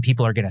for it and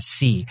people are going to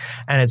see.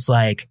 And it's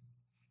like,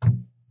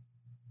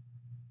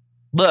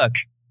 look,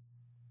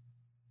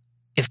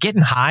 if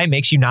getting high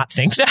makes you not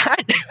think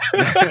that,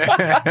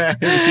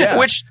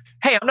 which,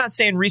 hey, I'm not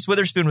saying Reese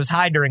Witherspoon was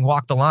high during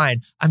Walk the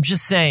Line. I'm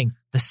just saying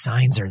the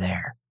signs are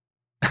there.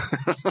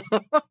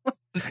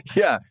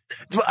 Yeah.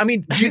 I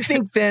mean, do you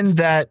think then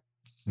that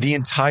the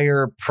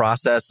entire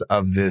process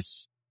of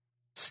this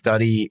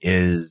study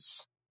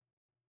is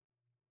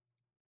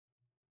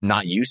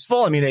not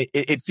useful? I mean,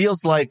 it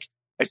feels like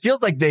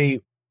they,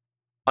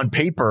 on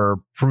paper,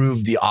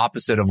 prove the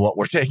opposite of what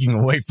we're taking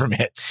away from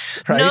it.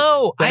 Right?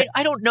 No,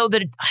 I don't know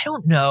that.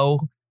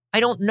 I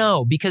don't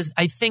know because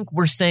I think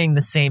we're saying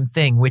the same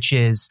thing, which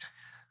is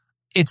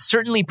it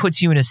certainly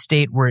puts you in a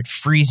state where it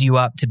could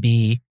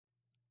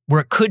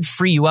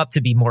free you up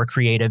to be more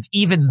creative,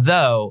 even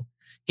though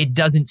it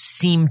doesn't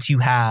seem to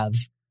have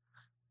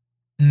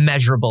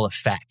measurable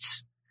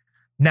effects.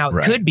 Now,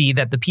 it could be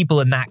that the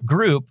people in that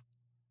group,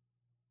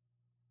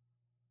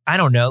 I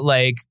don't know,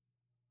 like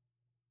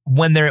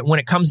when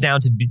it comes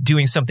down to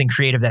doing something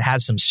creative that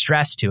has some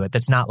stress to it,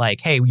 that's not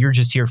like, hey, you're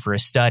just here for a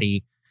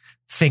study,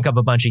 think up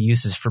a bunch of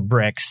uses for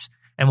bricks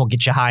and we'll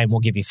get you high and we'll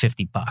give you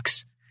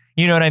 $50.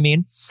 You know what I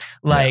mean?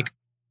 Like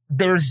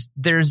there's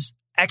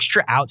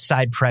extra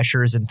outside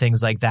pressures and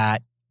things like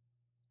that,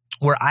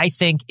 where I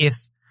think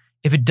if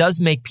it does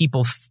make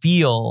people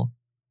feel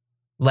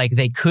like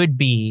they could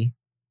be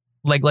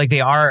like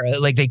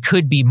they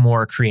could be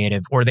more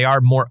creative, or they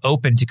are more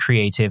open to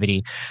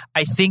creativity,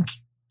 I think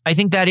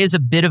that is a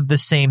bit of the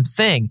same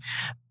thing.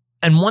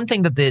 And one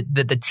thing that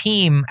the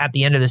team at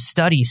the end of the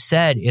study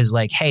said is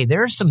like, hey,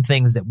 there are some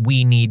things that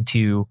we need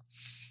to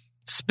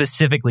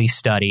specifically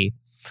study,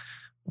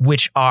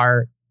 which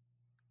are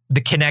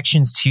the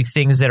connections to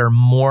things that are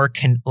more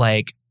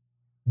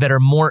that are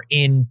more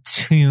in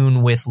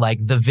tune with like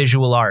the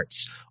visual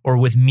arts, or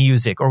with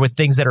music, or with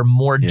things that are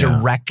more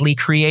directly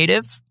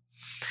creative.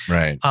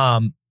 Right.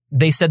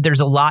 They said there's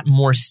a lot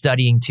more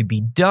studying to be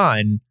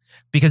done,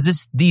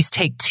 because these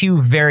take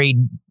two very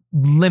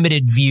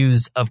limited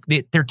views of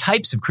they're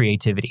types of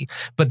creativity,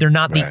 but they're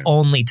not the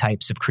only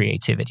types of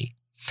creativity.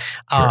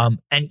 Sure.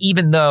 And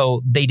even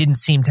though they didn't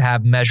seem to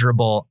have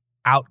measurable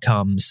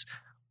outcomes,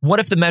 what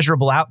if the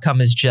measurable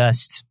outcome is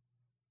just,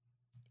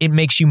 it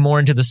makes you more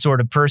into the sort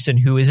of person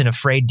who isn't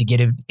afraid to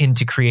get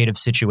into creative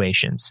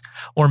situations,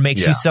 or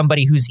makes you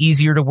somebody who's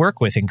easier to work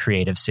with in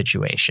creative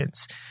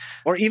situations.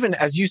 Or even,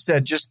 as you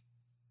said, just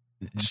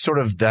sort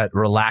of that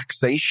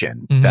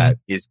relaxation that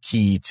is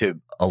key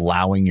to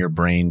allowing your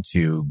brain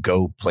to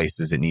go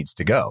places it needs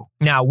to go.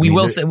 Now, we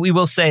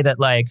will say that,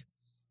 like,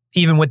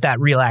 even with that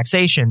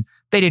relaxation,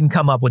 they didn't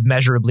come up with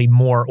measurably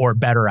more or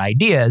better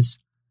ideas.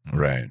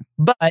 Right.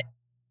 But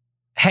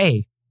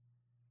hey,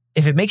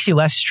 if it makes you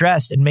less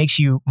stressed and makes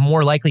you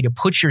more likely to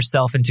put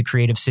yourself into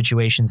creative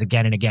situations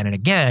again and again and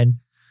again,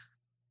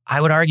 I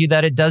would argue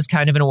that it does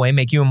kind of, in a way,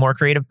 make you a more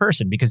creative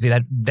person, because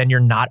then you're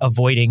not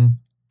avoiding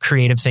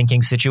creative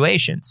thinking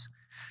situations.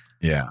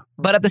 Yeah.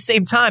 But at the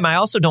same time, I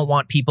also don't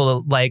want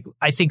people to, like,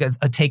 I think a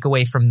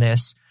takeaway from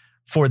this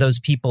for those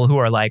people who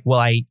are like, well,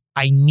 I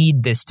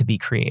need this to be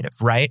creative,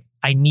 right?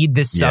 I need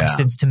this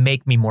substance to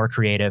make me more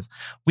creative.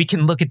 We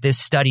can look at this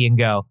study and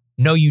go,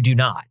 no, you do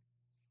not.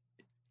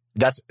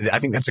 I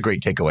think that's a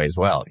great takeaway as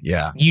well.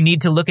 Yeah. You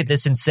need to look at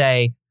this and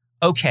say,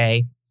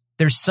 okay,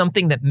 there's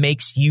something that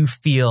makes you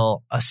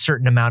feel a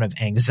certain amount of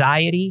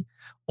anxiety,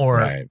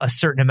 or a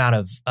certain amount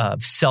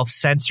of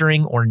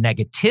self-censoring or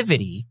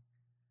negativity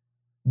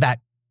that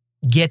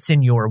gets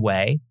in your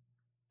way.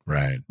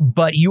 Right.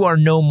 But you are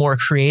no more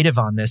creative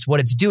on this. What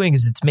it's doing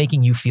is it's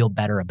making you feel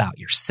better about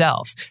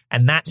yourself.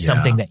 And that's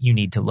something that you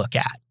need to look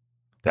at.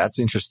 That's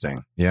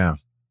interesting. Yeah.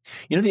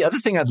 You know, the other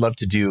thing I'd love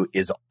to do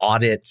is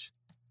audit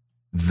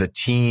the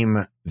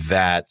team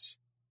that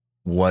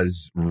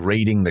was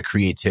rating the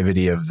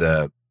creativity of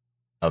the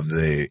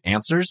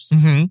answers,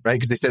 right?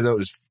 Because they said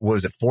that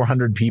was it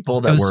 400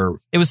 people that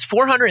were... It was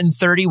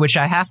 430, which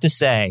I have to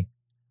say,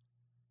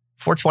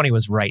 420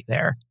 was right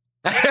there.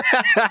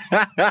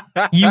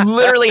 You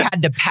literally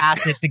had to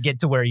pass it to get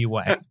to where you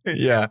went.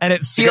 Yeah. And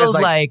it feels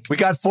like... We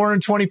got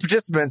 420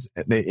 participants.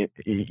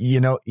 You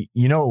know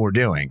what we're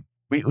doing.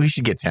 We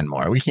should get 10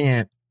 more. We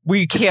can't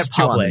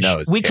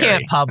publish. We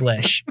can't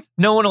publish.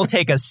 No one will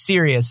take us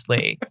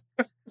seriously.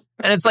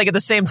 And it's like, at the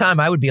same time,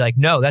 I would be like,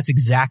 no, that's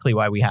exactly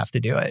why we have to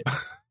do it.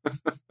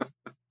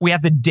 We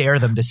have to dare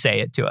them to say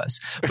it to us.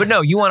 But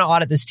no, you want to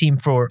audit this team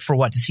for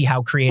what? To see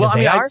how creative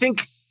they are?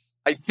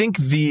 I think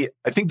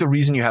the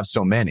reason you have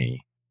so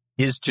many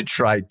is to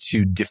try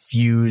to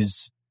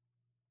diffuse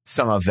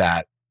some of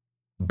that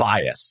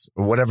bias,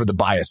 or whatever the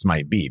bias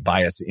might be,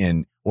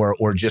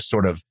 or just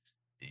sort of,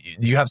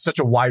 you have such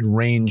a wide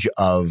range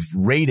of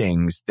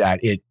ratings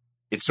that it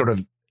sort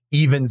of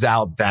evens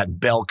out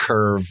that bell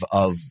curve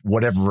of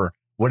whatever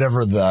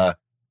the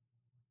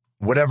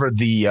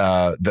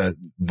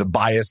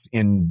bias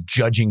in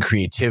judging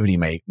creativity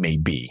may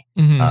be.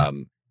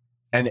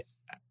 And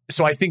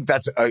so I think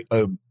that's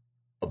a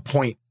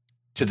point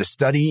to the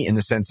study, in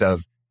the sense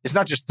of, it's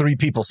not just three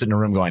people sitting in a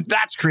room going,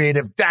 that's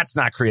creative, that's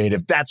not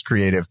creative, that's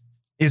creative.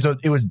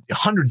 It was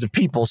hundreds of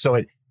people. So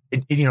it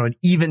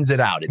evens it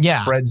out. It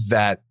spreads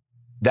that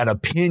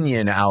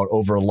opinion out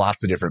over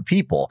lots of different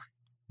people.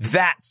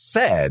 That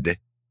said,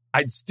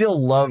 I'd still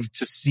love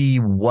to see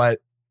what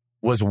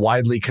was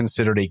widely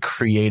considered a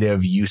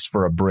creative use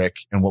for a brick,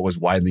 and what was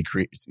widely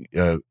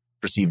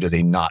perceived as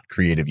a not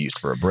creative use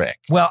for a brick.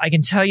 Well, I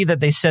can tell you that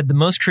they said the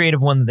most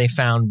creative one that they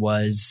found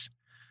was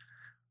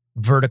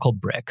vertical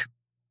brick.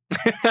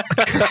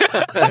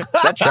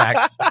 That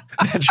tracks.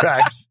 That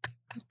tracks.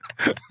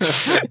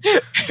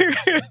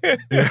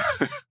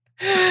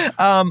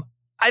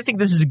 I think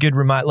this is a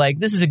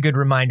good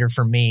reminder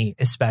for me,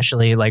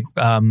 especially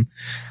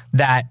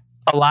that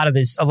a lot of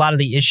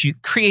the issue,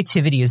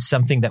 creativity is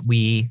something that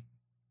we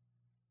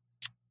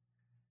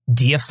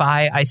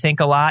deify, I think,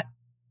 a lot.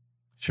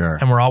 Sure.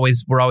 And we're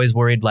always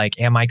worried,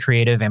 like, am I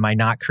creative? Am I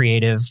not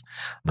creative?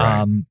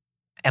 Right.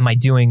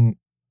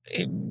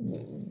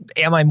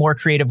 Am I more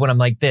creative when I'm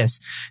like this?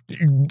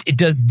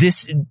 Does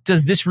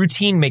this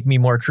routine make me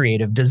more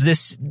creative?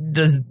 Does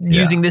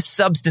using this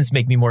substance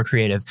make me more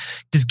creative?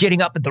 Does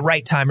getting up at the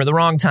right time or the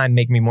wrong time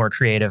make me more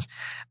creative?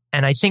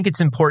 And I think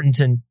it's important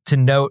to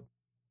note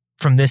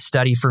from this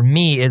study, for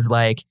me, is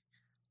like,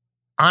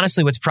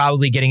 honestly, what's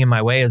probably getting in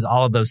my way is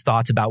all of those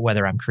thoughts about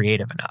whether I'm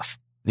creative enough.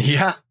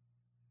 Yeah.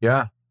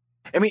 Yeah.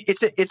 I mean,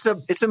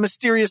 it's a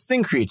mysterious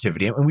thing,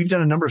 creativity. And we've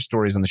done a number of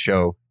stories on the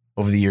show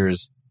over the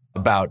years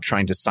about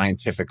trying to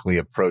scientifically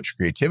approach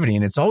creativity.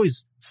 And it's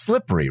always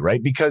slippery,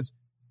 right? Because,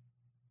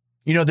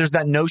 there's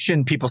that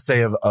notion people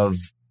say of,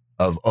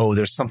 oh,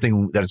 there's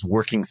something that is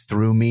working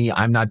through me.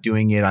 I'm not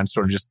doing it. I'm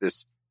sort of just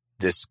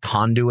this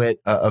conduit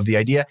of the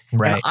idea.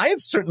 Right. And I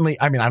have certainly,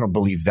 I don't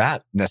believe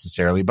that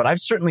necessarily, but I've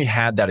certainly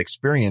had that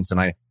experience.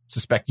 And I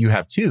suspect you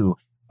have too,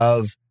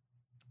 of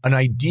an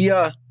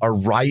idea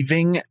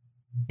arriving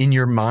in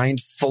your mind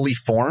fully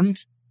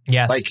formed.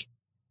 Yes. Like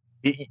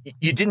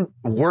you didn't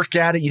work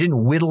at it. You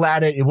didn't whittle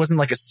at it. It wasn't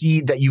like a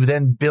seed that you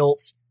then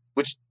built,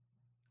 which,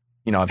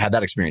 I've had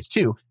that experience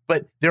too.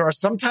 But there are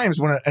some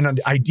times when an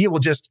idea will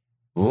just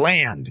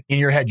land in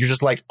your head. You're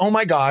just like, oh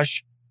my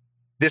gosh,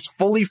 this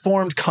fully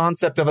formed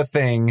concept of a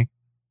thing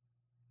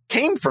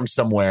came from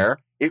somewhere.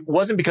 It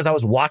wasn't because I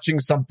was watching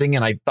something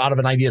and I thought of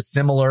an idea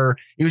similar.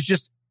 It was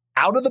just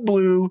out of the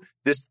blue,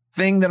 this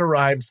thing that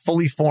arrived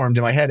fully formed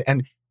in my head.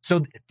 And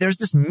so there's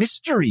this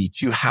mystery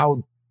to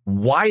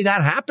why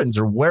that happens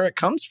or where it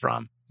comes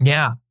from.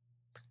 Yeah.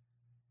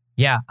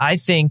 Yeah. I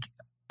think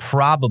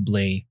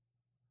probably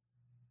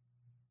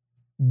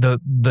the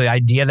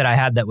idea that I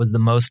had that was the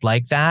most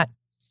like that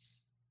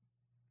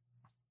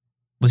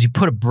was you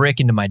put a brick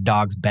into my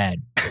dog's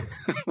bed.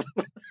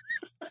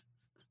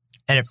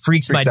 And it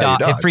freaks my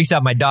dog. It freaks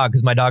out my dog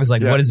because my dog's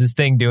like, what is this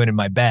thing doing in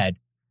my bed?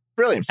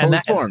 Brilliant. Fully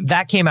formed.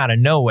 That came out of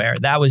nowhere.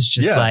 That was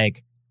just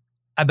like,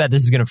 I bet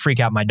this is going to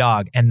freak out my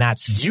dog. And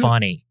that's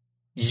funny.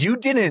 You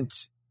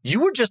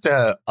were just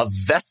a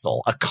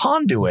vessel, a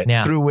conduit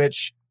through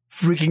which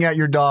freaking out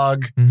your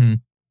dog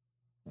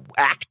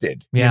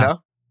acted, Yeah.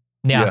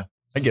 Yeah.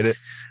 I get it.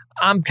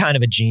 I'm kind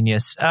of a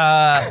genius.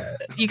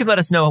 You can let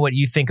us know what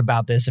you think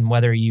about this and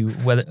what do you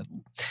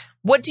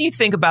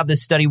think about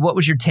this study? What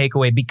was your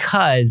takeaway?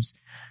 Because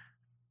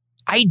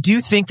I do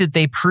think that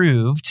they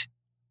proved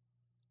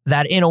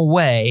that in a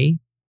way,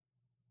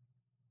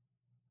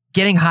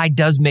 getting high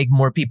does make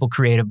more people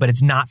creative, but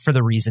it's not for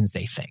the reasons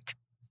they think.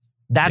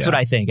 That's what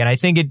I think. And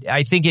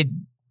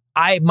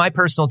my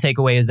personal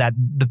takeaway is that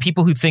the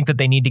people who think that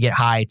they need to get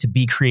high to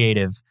be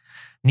creative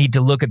need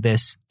to look at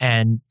this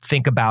and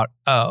think about,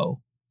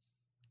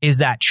 is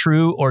that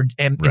true? Or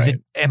am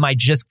I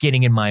just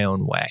getting in my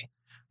own way?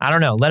 I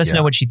don't know. Let us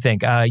know what you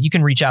think. You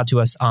can reach out to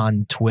us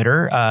on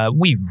Twitter.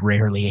 We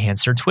rarely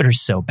answer.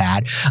 Twitter's so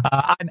bad.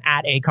 I'm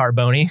at A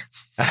Carboni.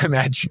 I'm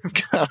at Jim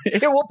Connolly.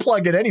 We'll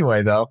plug it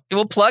anyway, though.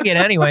 We'll plug it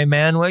anyway,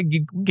 man. We'll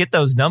get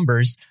those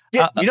numbers.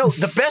 Yeah,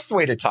 the best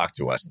way to talk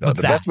to us, though,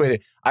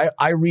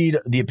 I read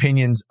the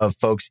opinions of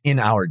folks in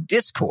our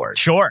Discord.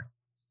 Sure.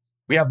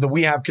 We have the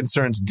We Have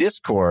Concerns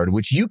Discord,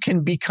 which you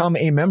can become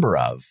a member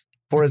of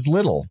for as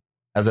little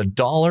as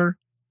 $1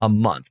 a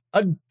month.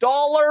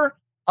 $1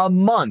 a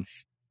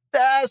month.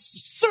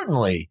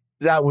 Certainly,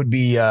 that would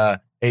be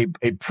a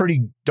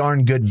pretty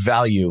darn good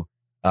value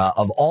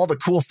of all the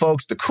cool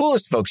folks, the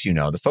coolest folks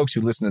the folks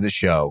who listen to this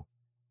show,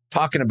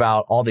 talking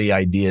about all the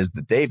ideas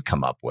that they've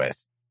come up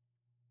with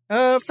for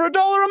 $1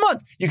 a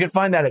month. You can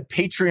find that at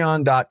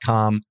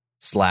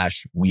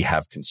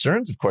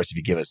patreon.com/wehaveconcerns. Of course, if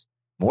you give us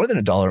more than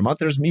 $1 a month,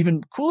 there's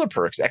even cooler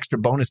perks, extra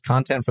bonus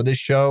content for this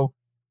show.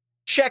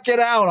 Check it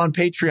out on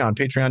Patreon,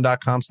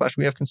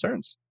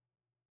 patreon.com/wehaveconcerns.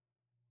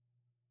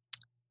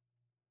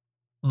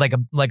 Like a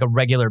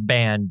regular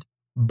band,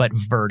 but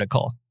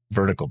vertical.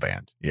 Vertical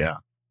band. Yeah.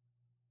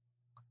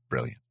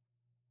 Brilliant.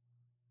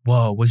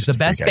 Whoa. Was the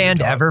best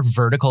band ever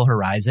Vertical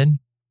Horizon?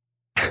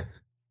 Is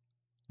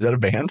that a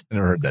band? I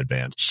never heard that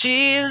band.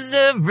 She's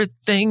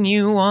everything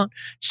you want.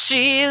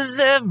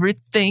 She's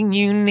everything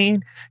you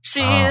need.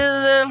 She's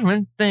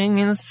everything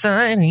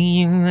inside of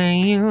you that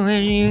you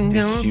wish you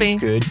could be. She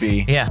could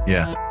be. Yeah.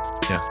 Yeah.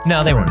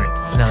 No, they weren't.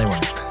 No, they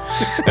weren't.